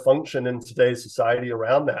able to function in today's society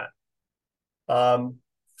around that.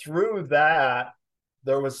 Through that,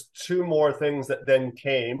 there was two more things that then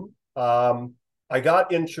came. I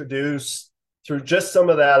got introduced through just some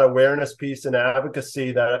of that awareness piece and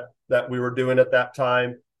advocacy that we were doing at that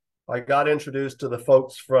time. I got introduced to the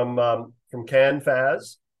folks from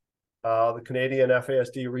CanFAS, the Canadian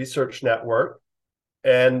FASD Research Network,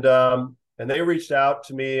 and they reached out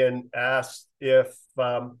to me and asked if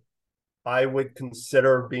I would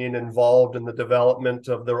consider being involved in the development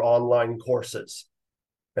of their online courses.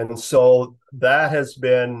 And so that has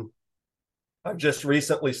been, I've just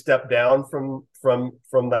recently stepped down from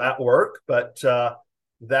that work, but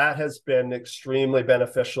that has been extremely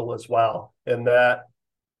beneficial as well. And that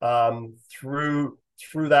through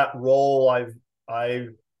that role, I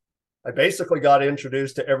basically got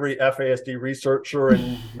introduced to every FASD researcher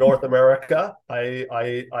in North America.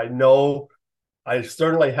 I know I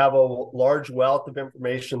certainly have a large wealth of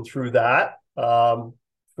information through that.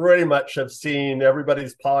 Pretty much have seen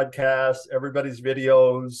everybody's podcasts, everybody's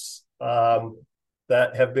videos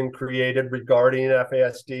that have been created regarding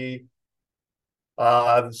FASD.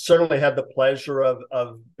 I've certainly had the pleasure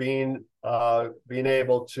of being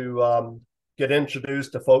able to get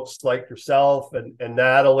introduced to folks like yourself and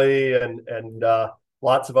Natalie and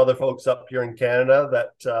lots of other folks up here in Canada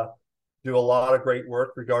that do a lot of great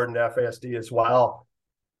work regarding FASD as well.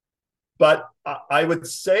 But I would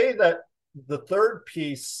say that the third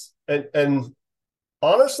piece, and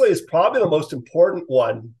honestly is probably the most important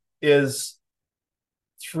one, is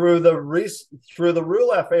through the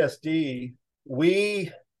Rural FASD,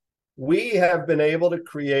 we have been able to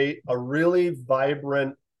create a really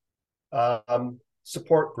vibrant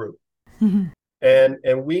support group. Mm-hmm.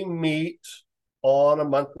 And we meet on a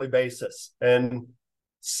monthly basis, and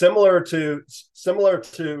similar to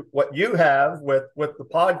what you have with the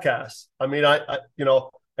podcast. I mean, I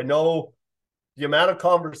know the amount of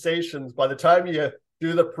conversations by the time you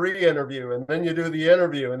do the pre-interview and then you do the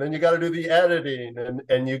interview and then you got to do the editing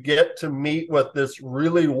and you get to meet with this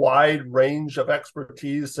really wide range of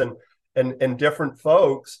expertise and different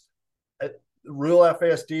folks, Rural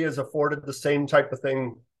FASD has afforded the same type of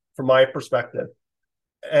thing from my perspective.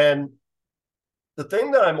 And the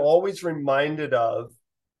thing that I'm always reminded of,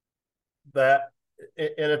 that,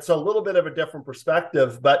 and it's a little bit of a different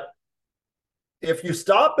perspective, but if you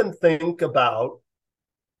stop and think about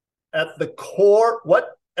at the core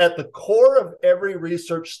of every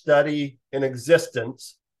research study in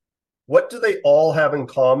existence, what do they all have in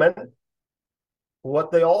common?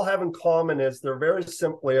 What they all have in common is they're very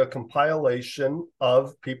simply a compilation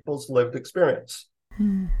of people's lived experience.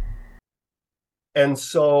 And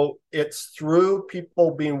so it's through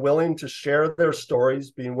people being willing to share their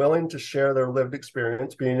stories, being willing to share their lived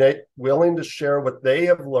experience, being willing to share what they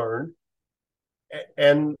have learned.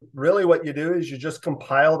 And really what you do is you just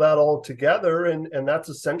compile that all together. And that's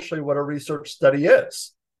essentially what a research study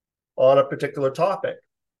is on a particular topic.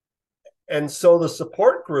 And so the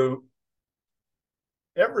support group,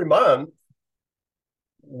 every month,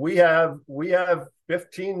 we have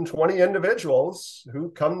 15, 20 individuals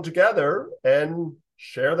who come together and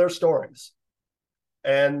share their stories.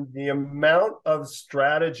 And the amount of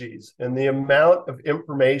strategies and the amount of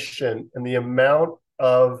information and the amount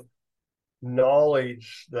of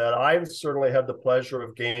knowledge that I've certainly had the pleasure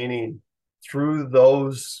of gaining through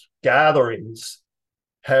those gatherings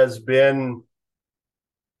has been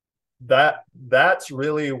that's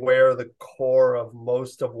really where the core of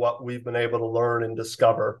most of what we've been able to learn and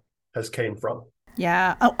discover has came from.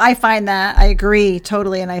 Yeah. Oh, I find that, I agree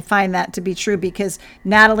totally. And I find that to be true because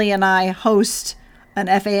Natalie and I host an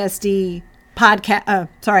FASD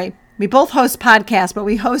podcast. We both host podcasts, but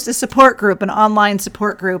we host a support group, an online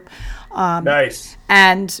support group. Nice.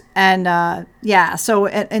 And yeah, so,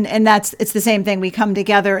 and it's the same thing. We come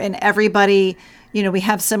together and everybody, we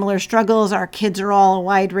have similar struggles. Our kids are all a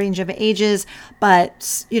wide range of ages,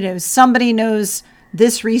 but, somebody knows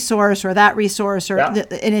this resource or that resource, and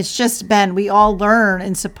it's just been, we all learn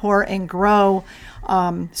and support and grow.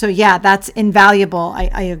 So yeah, that's invaluable.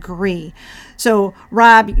 I agree. So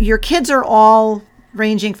Rob, your kids are all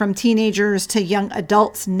ranging from teenagers to young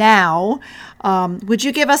adults now. Would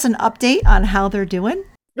you give us an update on how they're doing?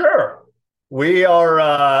 Sure. We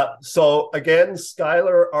are, so again,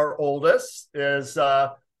 Skylar, our oldest, is,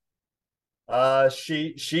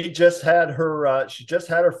 she just had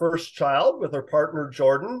her first child with her partner,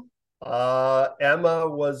 Jordan. Emma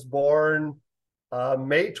was born,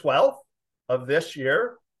 May 12th of this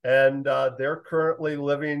year. And, they're currently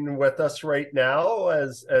living with us right now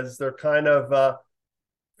as they're kind of,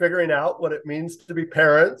 figuring out what it means to be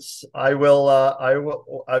parents. We've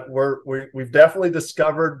definitely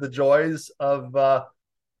discovered the joys of the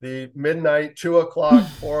midnight 2 o'clock,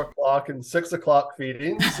 4 o'clock, and 6 o'clock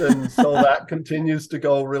feedings, and so that continues to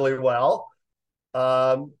go really well.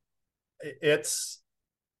 And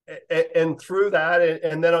through that,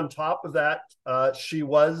 and then on top of that, she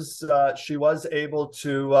was able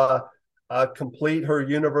to complete her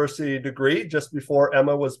university degree just before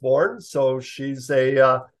Emma was born. So she's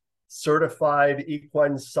a certified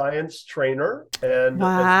equine science trainer, and as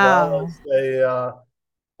well as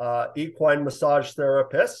a equine massage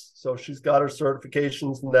therapist. So she's got her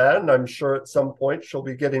certifications in that, and I'm sure at some point she'll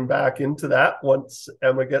be getting back into that once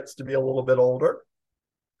Emma gets to be a little bit older.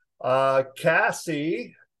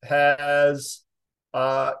 Cassie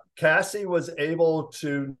was able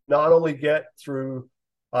to not only get through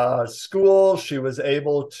school, she was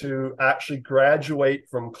able to actually graduate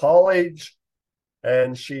from college,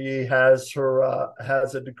 and she has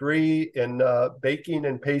a degree in baking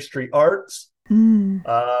and pastry arts. And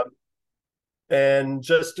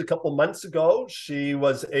just a couple months ago, she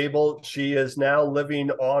is now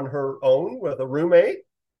living on her own with a roommate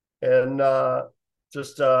in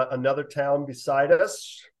just another town beside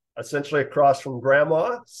us, essentially across from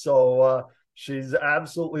Grandma. So she's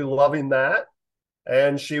absolutely loving that.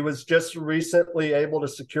 And she was just recently able to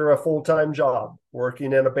secure a full-time job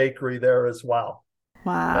working in a bakery there as well.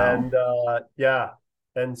 Wow. And yeah.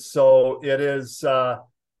 And so it is,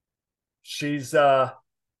 she's,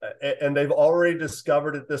 and they've already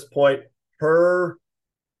discovered at this point, her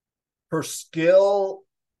skill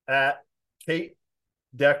at cake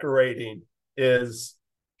decorating is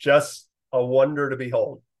just a wonder to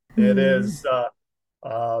behold. It is,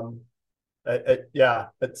 yeah,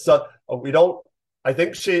 it's, we don't, I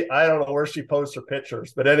think I don't know where she posts her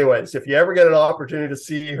pictures, but anyways, if you ever get an opportunity to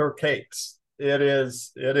see her cakes, it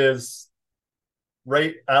is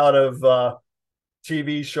right out of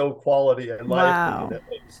TV show quality in my opinion, at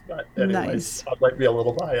least. But anyways, I might be a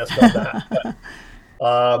little biased on that.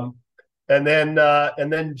 But, and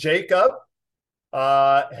then Jacob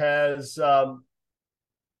has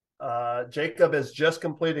Jacob has just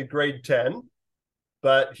completed grade 10,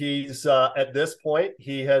 but he's at this point,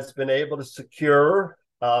 he has been able to secure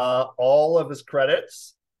all of his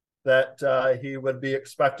credits that he would be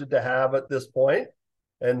expected to have at this point.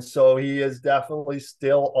 And so he is definitely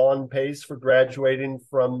still on pace for graduating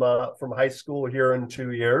from high school here in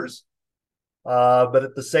 2 years. But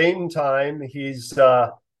at the same time, he's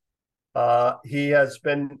been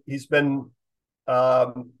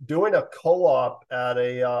doing a co-op at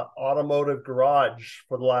a automotive garage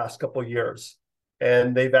for the last couple of years,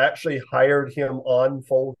 and they've actually hired him on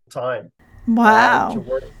full time. Wow. To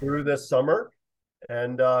work through this summer.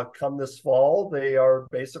 And come this fall, they are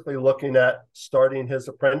basically looking at starting his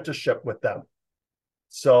apprenticeship with them.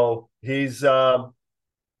 So he's I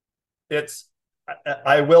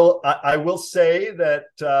will say that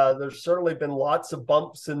there's certainly been lots of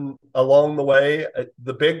bumps along the way.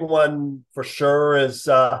 The big one for sure is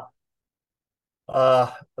like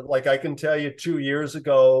I can tell you 2 years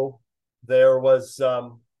ago, there was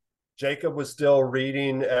Jacob was still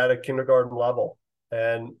reading at a kindergarten level,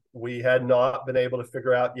 and we had not been able to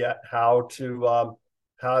figure out yet how to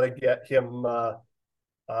get him to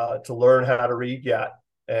learn how to read yet.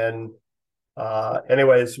 And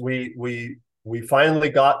anyways, we finally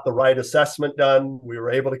got the right assessment done. We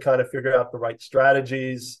were able to kind of figure out the right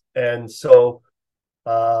strategies, and so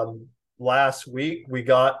last week we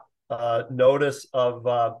got notice of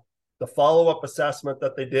the follow-up assessment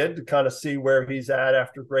that they did to kind of see where he's at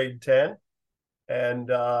after grade 10. And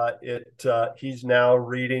he's now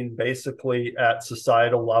reading basically at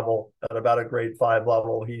societal level, at about a grade 5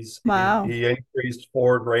 level. Wow. He increased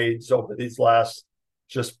 4 grades over these last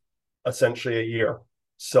just essentially a year.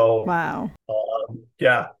 So wow.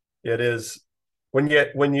 Yeah, it is when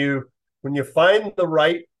you find the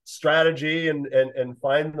right strategy and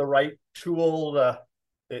find the right tool,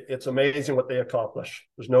 it's amazing what they accomplish.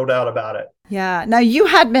 There's no doubt about it. Yeah. Now, you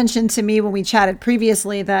had mentioned to me when we chatted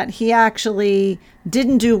previously that he actually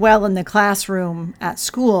didn't do well in the classroom at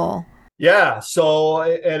school. Yeah. So,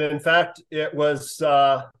 and in fact, it was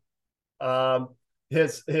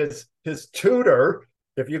his tutor,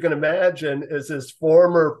 if you can imagine, is his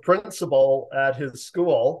former principal at his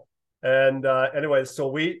school. And anyway, so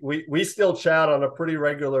we still chat on a pretty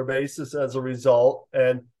regular basis as a result.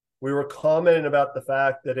 And we were commenting about the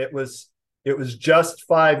fact that it was just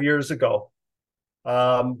 5 years ago,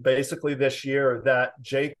 basically this year, that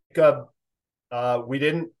Jacob, we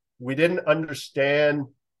didn't understand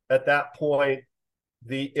at that point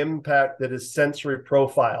the impact that his sensory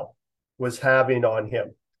profile was having on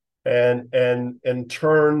him, and in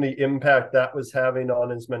turn the impact that was having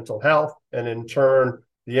on his mental health, and in turn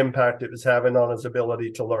the impact it was having on his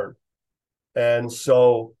ability to learn. And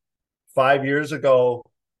so 5 years ago,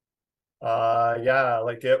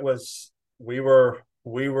 like it was, we were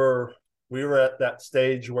at that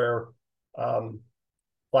stage where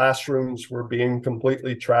classrooms were being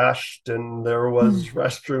completely trashed, and there was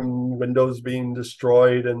restroom windows being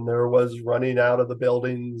destroyed, and there was running out of the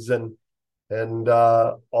buildings, and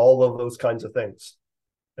all of those kinds of things.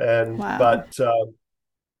 And Wow. But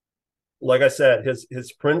like I said,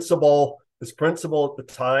 his principal at the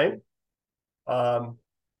time,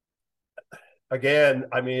 again,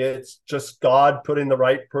 I mean, it's just God putting the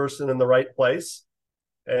right person in the right place.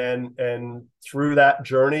 And through that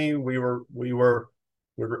journey, we were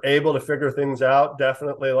able to figure things out.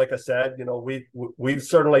 Definitely, like I said, we've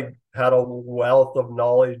certainly had a wealth of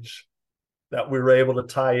knowledge that we were able to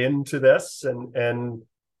tie into this. And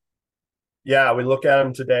yeah, we look at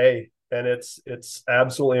them today, and it's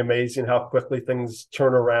absolutely amazing how quickly things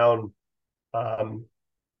turn around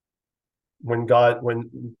when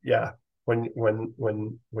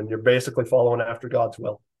you're basically following after God's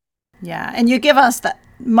will. Yeah. And you give us that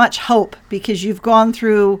much hope because you've gone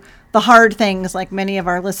through the hard things like many of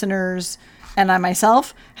our listeners and I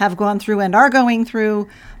myself have gone through and are going through,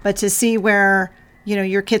 but to see where,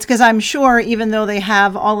 your kids, because I'm sure even though they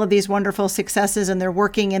have all of these wonderful successes and they're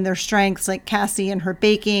working in their strengths, like Cassie and her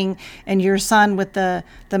baking and your son with the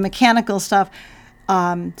mechanical stuff.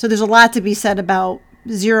 So there's a lot to be said about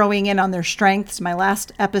zeroing in on their strengths. My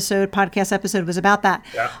last podcast episode was about that.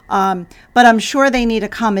 Yeah. But I'm sure they need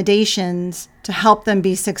accommodations to help them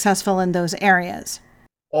be successful in those areas.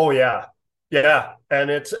 Oh yeah. Yeah.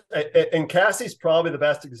 And Cassie's probably the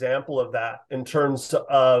best example of that, in terms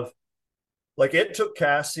of, like, it took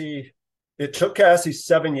Cassie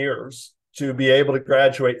 7 years to be able to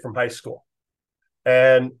graduate from high school.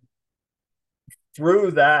 And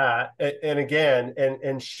through that, and again,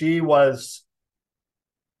 and she was,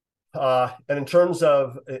 and in terms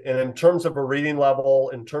of a reading level,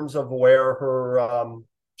 in terms of where her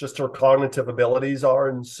just her cognitive abilities are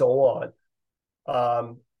and so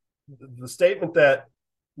on. The statement that,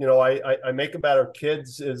 I make about our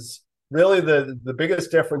kids is really the biggest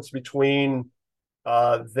difference between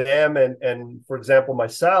them and, for example,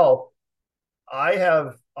 myself. I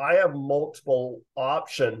have multiple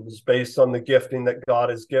options based on the gifting that God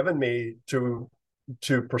has given me to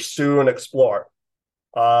pursue and explore.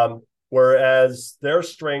 Whereas their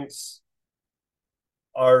strengths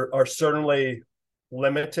are certainly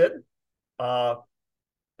limited. But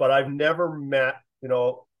I've never met,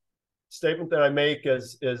 statement that I make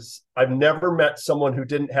is I've never met someone who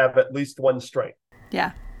didn't have at least one strength.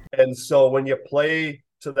 Yeah. And so when you play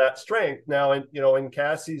to that strength, now in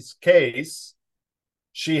Cassie's case,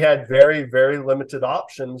 she had very, very limited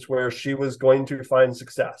options where she was going to find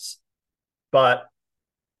success. But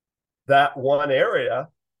that one area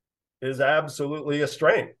is absolutely a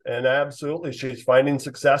strength, and absolutely she's finding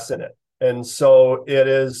success in it. And so it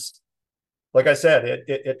is, like I said,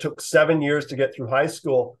 it took 7 years to get through high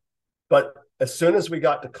school. But as soon as we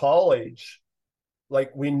got to college,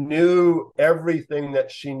 like, we knew everything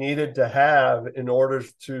that she needed to have in order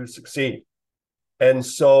to succeed. And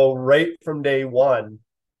so right from day one,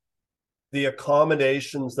 the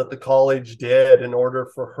accommodations that the college did in order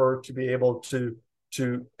for her to be able to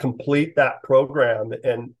complete that program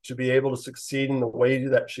and to be able to succeed in the way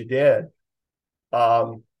that she did,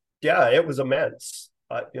 it was immense.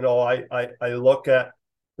 I look at,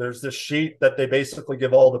 there's this sheet that they basically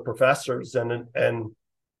give all the professors, and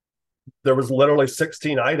there was literally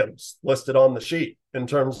 16 items listed on the sheet in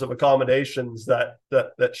terms of accommodations that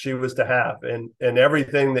she was to have, and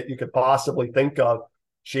everything that you could possibly think of,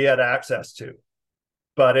 she had access to.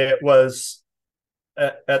 But it was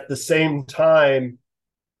at the same time,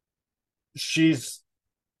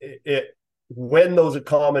 when those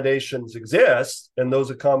accommodations exist and those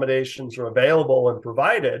accommodations are available and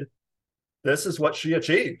provided, this is what she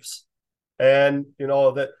achieves. And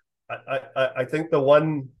that I think the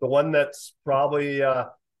one that's probably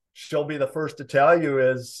she'll be the first to tell you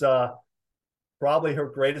is probably her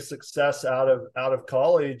greatest success out of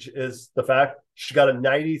college is the fact she got a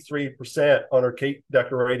 93% on her cake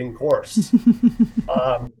decorating course.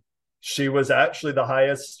 She was actually the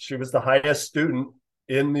highest student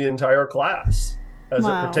in the entire class as it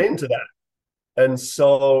pertained to that. And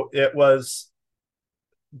so it was,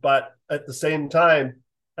 but at the same time,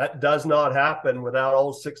 that does not happen without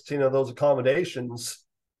all 16 of those accommodations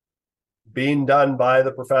being done by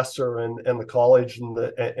the professor and the college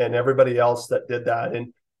and everybody else that did that.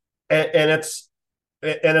 And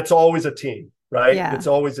it's always a team, right? Yeah. It's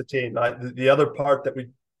always a team. The other part that we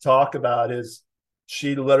talk about is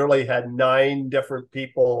she literally had 9 different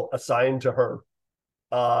people assigned to her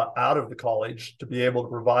out of the college to be able to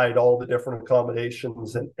provide all the different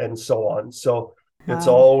accommodations and so on. So it's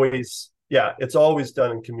always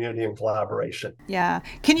done in community and collaboration. Yeah.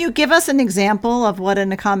 Can you give us an example of what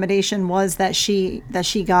an accommodation was that she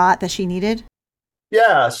needed?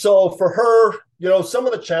 Yeah. So for her, some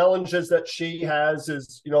of the challenges that she has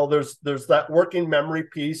is, there's that working memory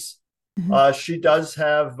piece. Mm-hmm. She does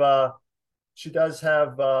have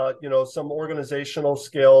some organizational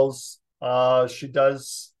skills. She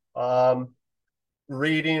does,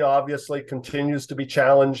 reading obviously continues to be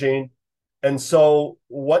challenging. And so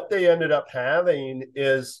what they ended up having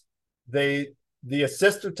is the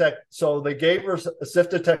assistive tech. So they gave her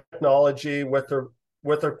assistive technology with her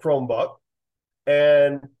Chromebook.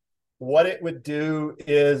 And what it would do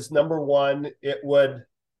is, number one, it would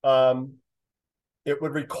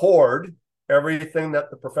record everything that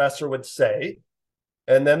the professor would say.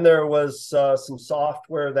 And then there was some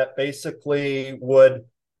software that basically would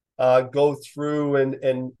go through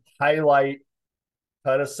and highlight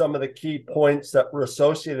kind of some of the key points that were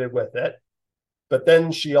associated with it. But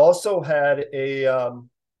then she also had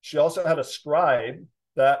a scribe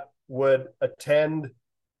that would attend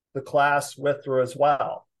the class with her as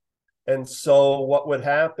well. And so what would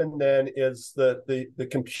happen then is the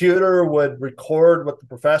computer would record what the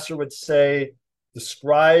professor would say. The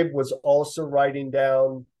scribe was also writing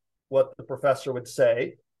down what the professor would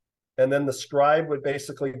say. And then the scribe would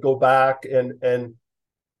basically go back and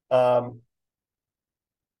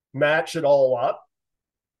match it all up.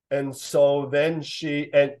 And so then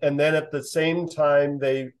and then at the same time,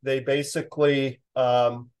 they basically,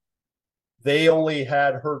 they only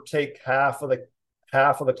had her take half of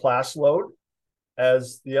the class load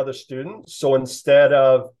as the other students. So instead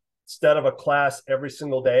of a class every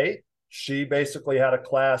single day, she basically had a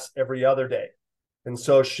class every other day. And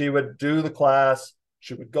so she would do the class,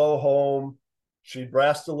 she would go home, she'd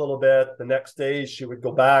rest a little bit. The next day she would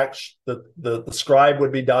go back, the scribe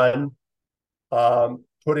would be done.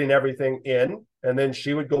 putting everything in, and then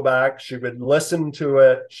she would go back, she would listen to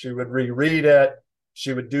it, she would reread it,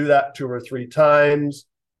 she would do that 2 or 3 times.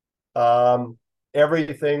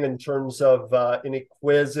 Everything in terms of any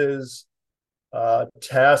quizzes,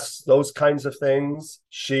 tests, those kinds of things.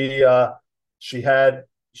 She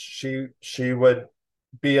would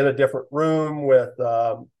be in a different room with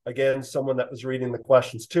again someone that was reading the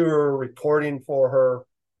questions to her, recording for her,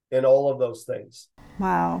 and all of those things.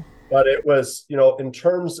 Wow. But it was, in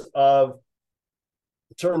terms of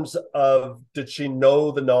did she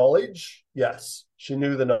know the knowledge? Yes, she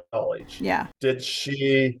knew the knowledge. Yeah. Did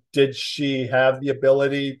she have the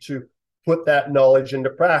ability to put that knowledge into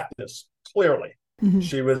practice? Clearly. Mm-hmm.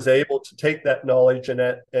 She was able to take that knowledge and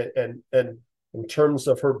in terms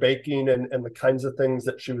of her baking and the kinds of things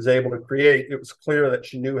that she was able to create, it was clear that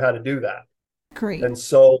she knew how to do that. Great. And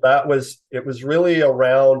so it was really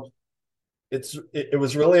around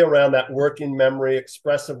that working memory,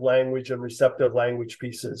 expressive language, and receptive language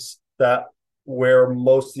pieces that where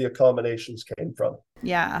most of the accommodations came from.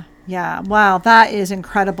 Yeah. Yeah. Wow. That is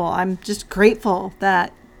incredible. I'm just grateful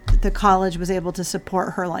that the college was able to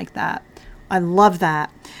support her like that. I love that.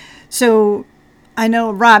 So I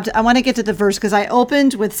know, Rob, I want to get to the verse because I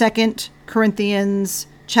opened with 2 Corinthians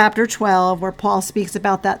chapter 12, where Paul speaks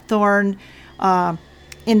about that thorn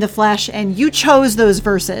in the flesh, and you chose those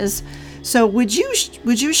verses. So would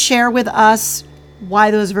you share with us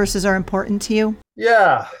why those verses are important to you?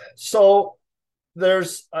 Yeah. So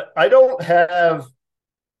I don't have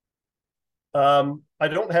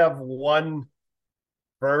one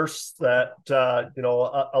verse that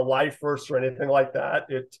a life verse or anything like that.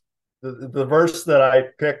 The verse that I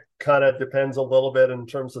pick kind of depends a little bit in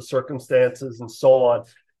terms of circumstances and so on.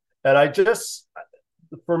 And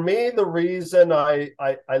for me, the reason I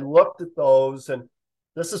looked at those, and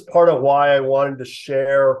this is part of why I wanted to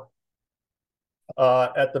share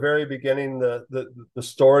at the very beginning the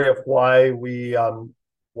story of why we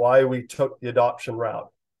took the adoption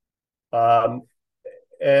route.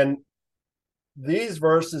 And these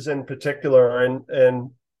verses in particular,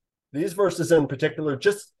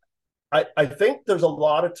 just I think there's a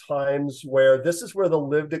lot of times where this is where the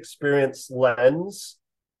lived experience lens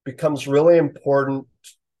becomes really important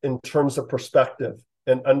in terms of perspective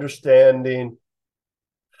and understanding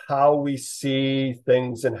how we see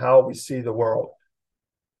things and how we see the world.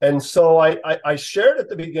 And so I shared at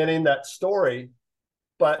the beginning that story,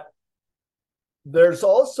 but there's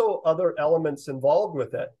also other elements involved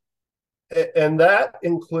with it. And that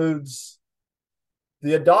includes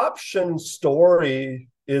the adoption story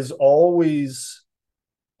is always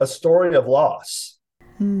a story of loss.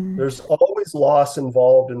 There's always loss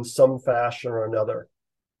involved in some fashion or another.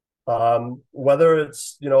 Whether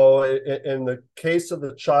it's, in the case of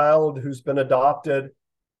the child who's been adopted,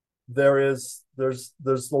 there's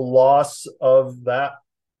the loss of that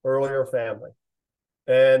earlier family.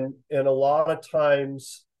 And a lot of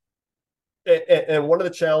times, and one of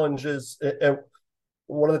the challenges that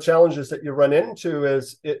you run into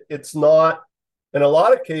is it's not, in a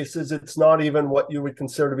lot of cases, it's not even what you would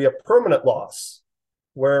consider to be a permanent loss,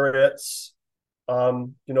 where it's,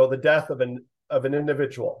 the death of an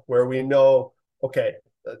individual, where we know, okay,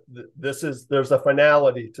 there's a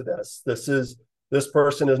finality to this. This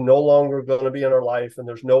person is no longer going to be in our life, and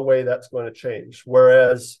there's no way that's going to change.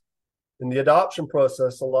 Whereas in the adoption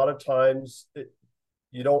process, a lot of times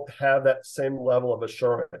you don't have that same level of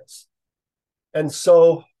assurance. And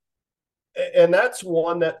so, and that's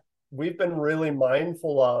one that we've been really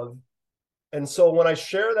mindful of. And so when I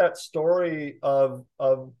share that story of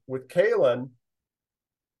with Kaylin,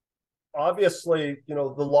 obviously, the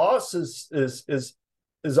loss is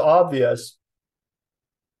obvious,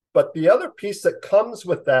 but the other piece that comes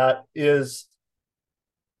with that is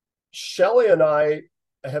Shelley and I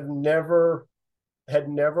had never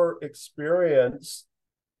experienced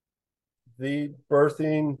the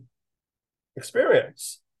birthing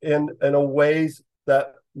experience in a way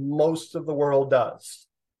that most of the world does.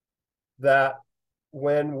 That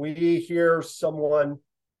when we hear someone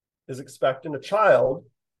is expecting a child,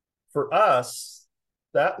 for us,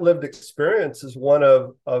 that lived experience is one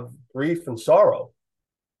of grief and sorrow.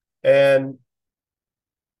 And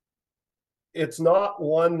it's not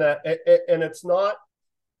one that, and it's not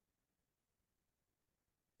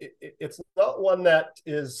one that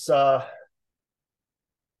is,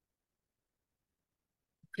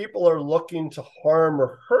 people are looking to harm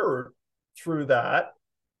or hurt through that,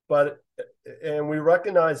 and we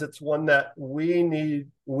recognize it's one that we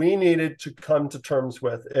needed to come to terms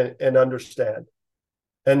with and understand.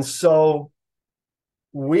 And so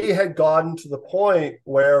we had gotten to the point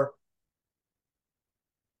where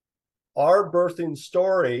our birthing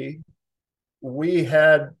story, we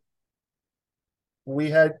had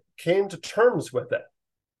came to terms with it.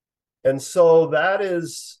 And so that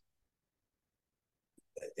is,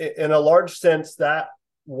 in a large sense, that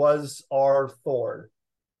was our thorn,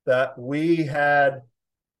 that we had,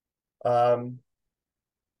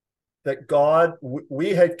 we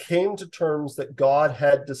had came to terms that God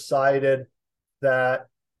had decided that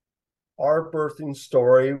our birthing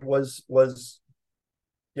story was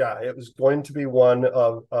it was going to be one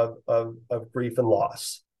of grief and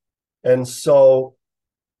loss. And so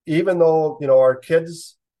even though, our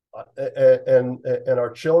kids and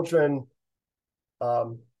our children,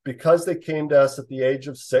 because they came to us at the age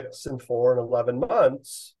of 6 and 4 and 11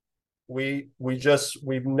 months, we just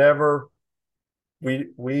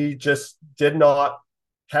did not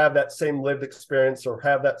have that same lived experience or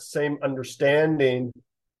have that same understanding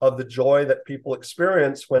of the joy that people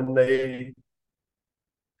experience when they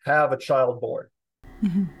have a child born.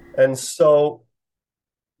 Mm-hmm. And so,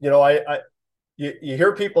 you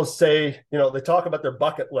hear people say, they talk about their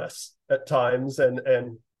bucket lists at times,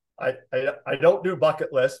 and I don't do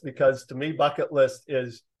bucket lists, because to me, bucket list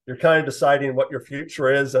is you're kind of deciding what your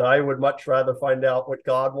future is, and I would much rather find out what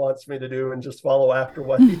God wants me to do and just follow after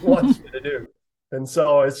what he wants me to do. And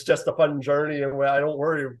so it's just a fun journey, and I don't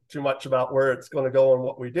worry too much about where it's going to go and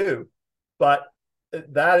what we do. But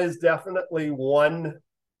that is definitely one,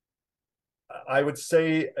 I would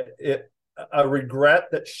say, a regret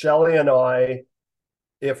that Shelley and I,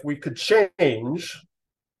 if we could change,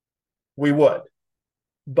 we would.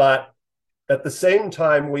 But at the same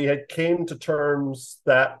time, we had came to terms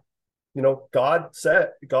that, God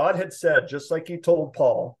had said, just like he told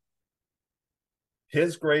Paul,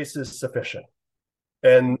 his grace is sufficient.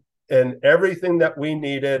 And everything that we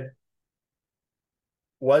needed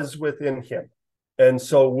was within him. And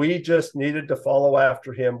so we just needed to follow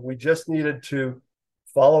after him. We just needed to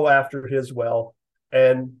follow after his will.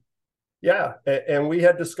 And we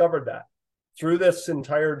had discovered that through this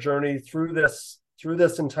entire journey, through this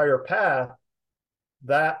entire path,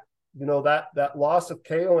 that loss of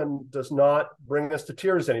Kaylin does not bring us to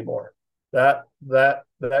tears anymore. That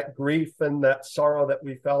grief and that sorrow that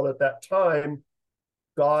we felt at that time,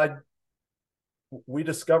 we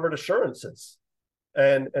discovered assurances.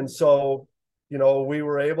 And so, we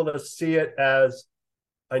were able to see it as,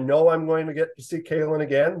 I know I'm going to get to see Kaylin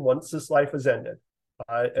again once this life is ended.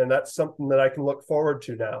 And that's something that I can look forward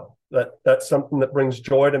to now. That's something that brings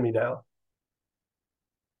joy to me now.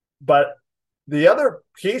 But the other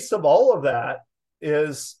piece of all of that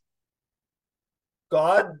is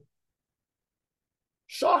God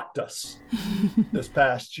shocked us this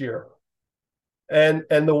past year. And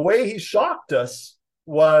the way he shocked us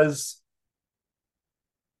was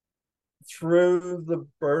through the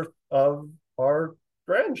birth of our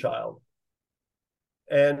grandchild.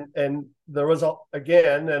 And there was,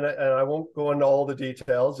 again, and I won't go into all the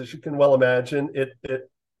details, as you can well imagine,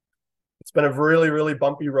 it's been a really, really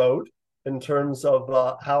bumpy road in terms of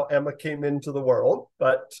how Emma came into the world.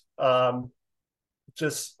 But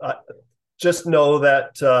just know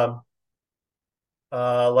that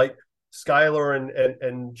like Skylar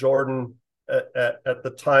and Jordan at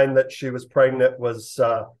the time that she was pregnant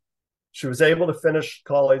she was able to finish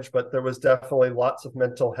college, but there was definitely lots of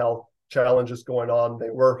mental health challenges going on. They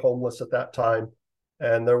were homeless at that time,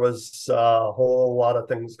 and there was a whole lot of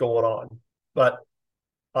things going on. But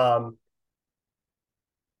and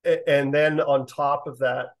then on top of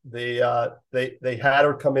that, they had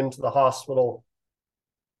her come into the hospital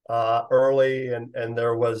early, and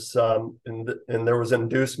there was there was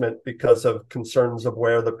inducement because of concerns of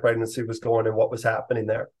where the pregnancy was going and what was happening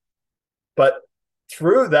there. But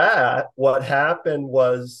through that, what happened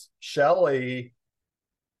was Shelley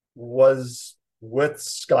was with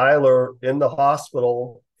Skylar in the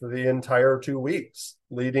hospital for the entire 2 weeks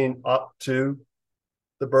leading up to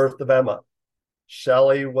the birth of Emma.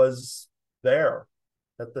 Shelley was there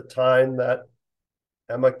at the time that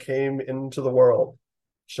Emma came into the world.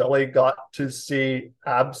 Shelley got to see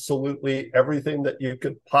absolutely everything that you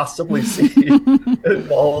could possibly see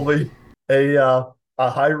involving a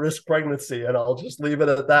high-risk pregnancy, and I'll just leave it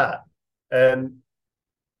at that. And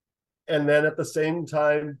then at the same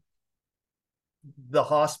time, the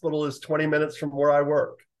hospital is 20 minutes from where I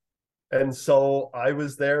work. And so I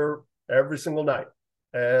was there every single night.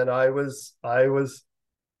 And I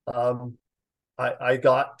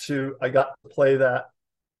got to play that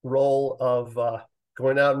role of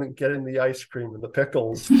going out and getting the ice cream and the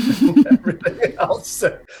pickles and everything else,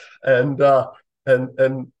 and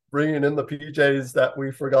bringing in the PJs that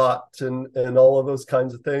we forgot, and all of those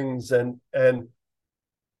kinds of things, and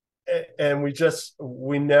and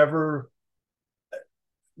we never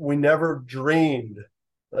dreamed,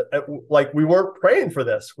 like we weren't praying for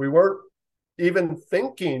this. We weren't even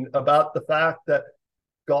thinking about the fact that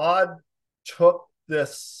God took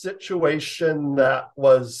this situation that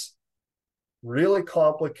was really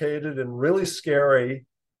complicated and really scary,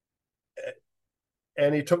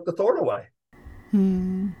 and he took the thorn away.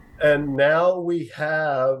 And now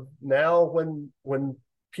when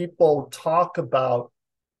people talk about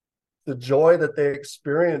the joy that they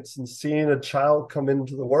experience in seeing a child come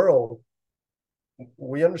into the world,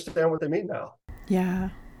 we understand what they mean now. Yeah.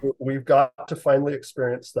 We've got to finally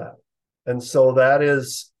experience that. And so that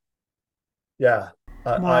is, yeah,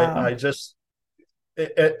 Wow. I just,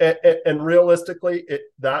 and realistically,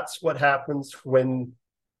 that's what happens when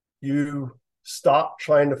you stop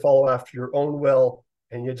trying to follow after your own will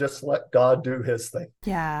and you just let God do his thing.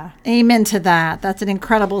 Yeah. Amen to that. That's an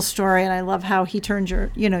incredible story. And I love how he turned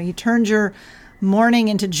your mourning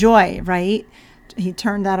into joy, right? He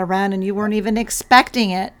turned that around and you weren't even expecting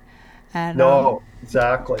it. And no,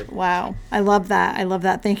 exactly. Wow. I love that. I love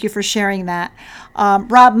that. Thank you for sharing that.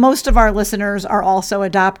 Rob, most of our listeners are also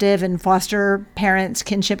adoptive and foster parents,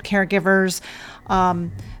 kinship caregivers.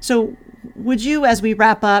 So would you, as we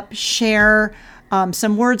wrap up, share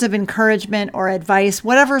some words of encouragement or advice,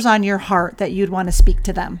 whatever's on your heart that you'd want to speak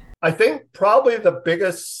to them? I think probably the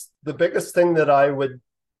biggest thing that I would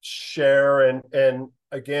share, and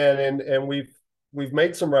again, and we've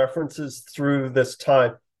made some references through this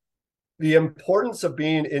time, the importance of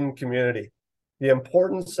being in community, the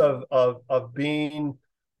importance of being,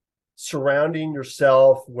 surrounding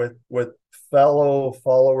yourself with fellow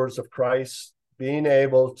followers of Christ, being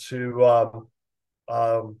able to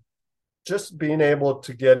just being able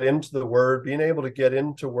to get into the word, being able to get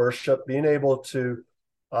into worship, being able to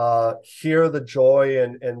hear the joy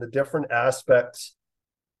and the different aspects.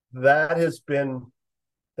 That has been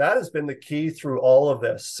the key through all of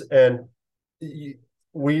this. And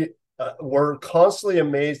we're constantly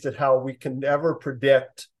amazed at how we can never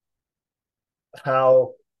predict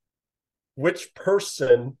which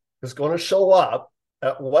person is going to show up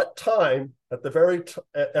at what time, at the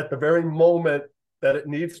very moment that it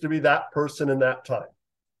needs to be that person in that time.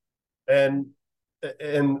 And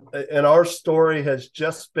our story has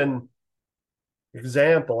just been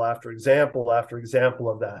example after example after example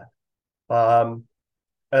of that. And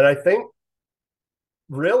I think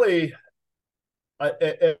really,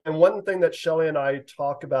 and one thing that Shelley and I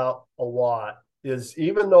talk about a lot is,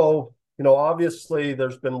 even though, obviously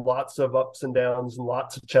there's been lots of ups and downs and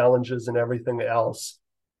lots of challenges and everything else,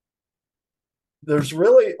 there's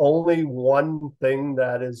really only one thing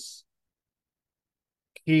that is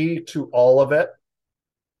key to all of it.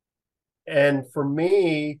 And for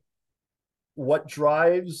me, what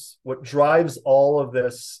drives all of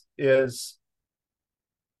this is,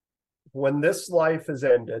 when this life is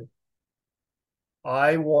ended,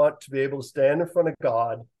 I want to be able to stand in front of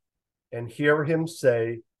God and hear him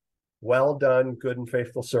say, "Well done, good and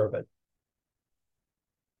faithful servant."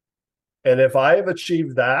 And if I have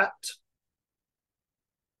achieved that,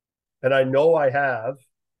 and I know I have,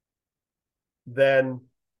 then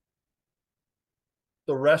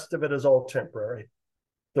the rest of it is all temporary.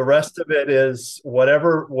 The rest of it is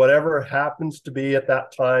whatever happens to be at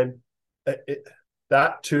that time.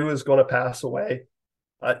 That too is going to pass away.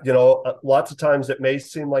 Lots of times it may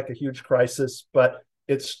seem like a huge crisis, but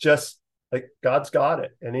it's just like God's got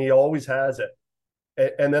it, and he always has it.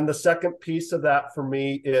 And then the second piece of that for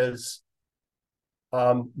me is,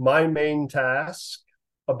 my main task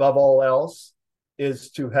above all else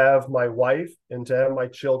is to have my wife and to have my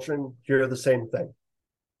children hear the same thing.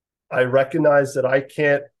 I recognize that I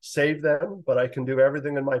can't save them, but I can do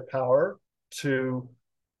everything in my power to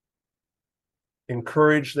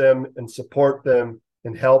encourage them and support them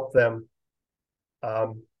and help them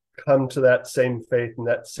come to that same faith and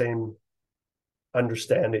that same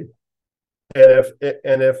understanding. And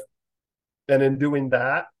in doing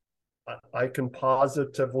that, I can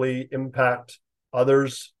positively impact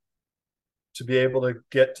others to be able to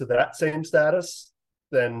get to that same status,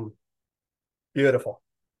 then beautiful.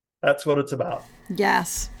 That's what it's about.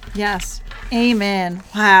 Yes. Yes. Amen.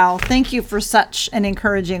 Wow. Thank you for such an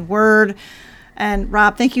encouraging word. And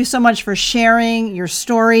Rob, thank you so much for sharing your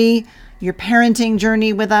story, your parenting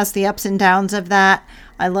journey with us, the ups and downs of that.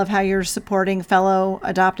 I love how you're supporting fellow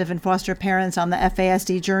adoptive and foster parents on the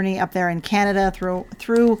FASD journey up there in Canada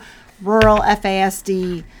through rural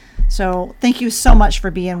FASD. So thank you so much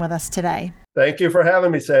for being with us today. Thank you for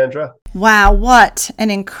having me, Sandra. Wow, what an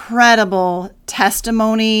incredible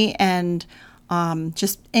testimony and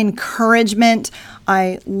just encouragement.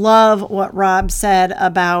 I love what Rob said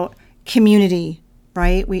about community,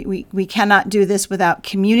 right? We cannot do this without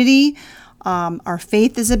community. Our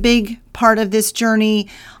faith is a big part of this journey.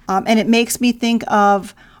 And it makes me think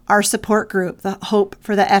of our support group, the Hope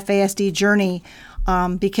for the FASD Journey,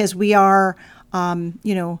 because we are,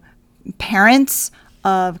 parents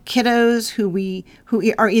of kiddos who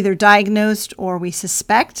are either diagnosed or we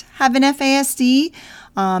suspect have an FASD,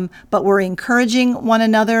 but we're encouraging one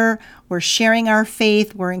another. We're sharing our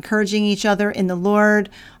faith. We're encouraging each other in the Lord,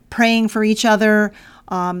 praying for each other,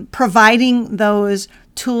 providing those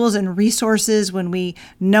tools and resources when we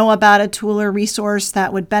know about a tool or resource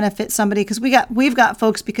that would benefit somebody, because we've got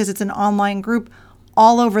folks, because it's an online group,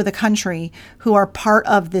 all over the country who are part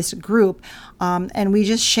of this group. And we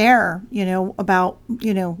just share, about,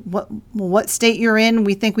 what state you're in.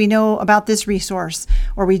 We think we know about this resource,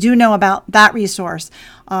 or we do know about that resource.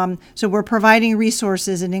 So we're providing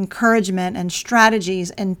resources and encouragement and strategies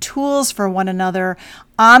and tools for one another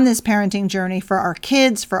on this parenting journey for our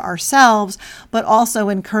kids, for ourselves, but also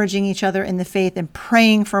encouraging each other in the faith and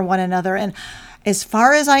praying for one another. And as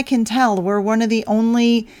far as I can tell, we're one of the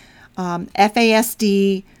only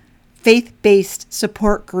FASD faith-based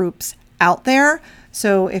support groups out there.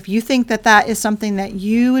 So if you think that is something that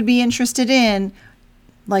you would be interested in,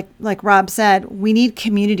 like Rob said, we need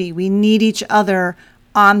community. We need each other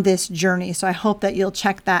on this journey. So I hope that you'll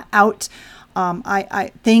check that out.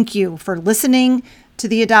 I thank you for listening to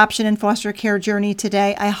the adoption and foster care journey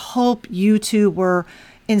today. I hope you too were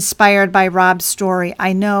inspired by Rob's story.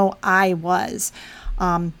 I know I was.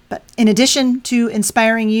 But in addition to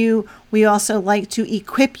inspiring you, we also like to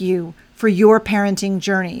equip you for your parenting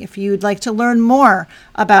journey. If you'd like to learn more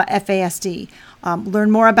about FASD, learn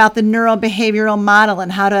more about the neurobehavioral model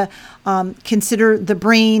and how to consider the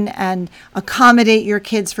brain and accommodate your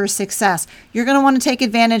kids for success, you're going to want to take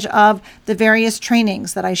advantage of the various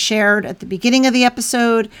trainings that I shared at the beginning of the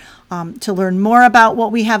episode. To learn more about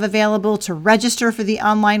what we have available, to register for the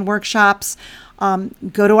online workshops,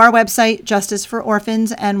 go to our website,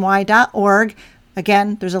 justicefororphansny.org.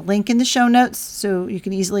 Again, there's a link in the show notes, so you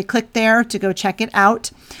can easily click there to go check it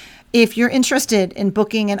out. If you're interested in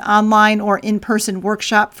booking an online or in-person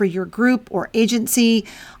workshop for your group or agency,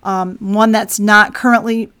 one that's not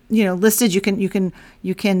currently listed, you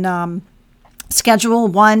can schedule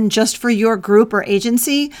one just for your group or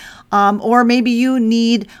agency, or maybe you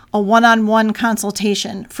need a one-on-one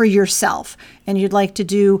consultation for yourself and you'd like to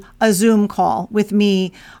do a Zoom call with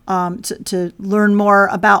me to learn more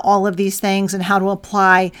about all of these things and how to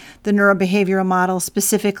apply the neurobehavioral model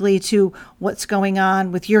specifically to what's going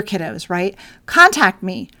on with your kiddos, right? Contact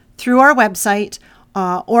me through our website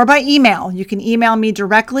or by email. You can email me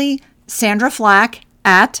directly, Sandra Flack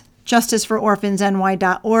at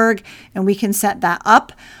justicefororphansny.org, and we can set that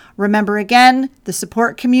up. Remember, again, the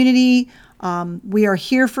support community, we are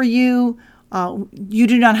here for you. You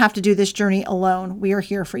do not have to do this journey alone. We are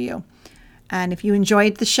here for you. And if you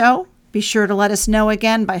enjoyed the show, be sure to let us know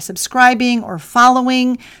again by subscribing or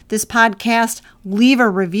following this podcast. Leave a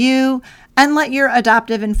review and let your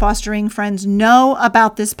adoptive and fostering friends know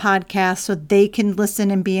about this podcast so they can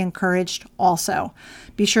listen and be encouraged also.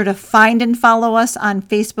 Be sure to find and follow us on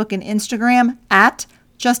Facebook and Instagram at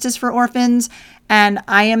Justice for Orphans. And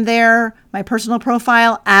I am there, my personal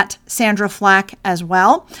profile at Sandra Flack as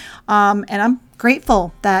well. And I'm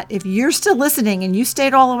grateful that if you're still listening and you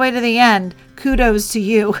stayed all the way to the end, kudos to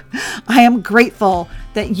you. I am grateful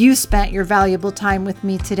that you spent your valuable time with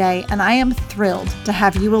me today, and I am thrilled to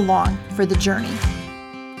have you along for the journey.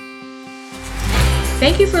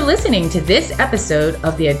 Thank you for listening to this episode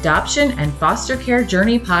of the Adoption and Foster Care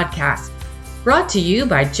Journey podcast, brought to you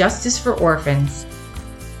by Justice for Orphans.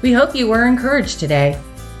 We hope you were encouraged today.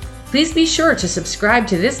 Please be sure to subscribe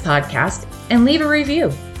to this podcast and leave a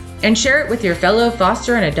review, and share it with your fellow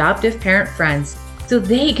foster and adoptive parent friends so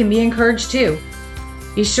they can be encouraged too.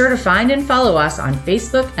 Be sure to find and follow us on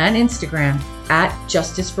Facebook and Instagram at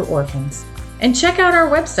Justice for Orphans, and check out our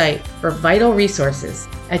website for vital resources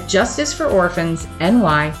at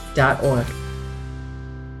justicefororphansny.org.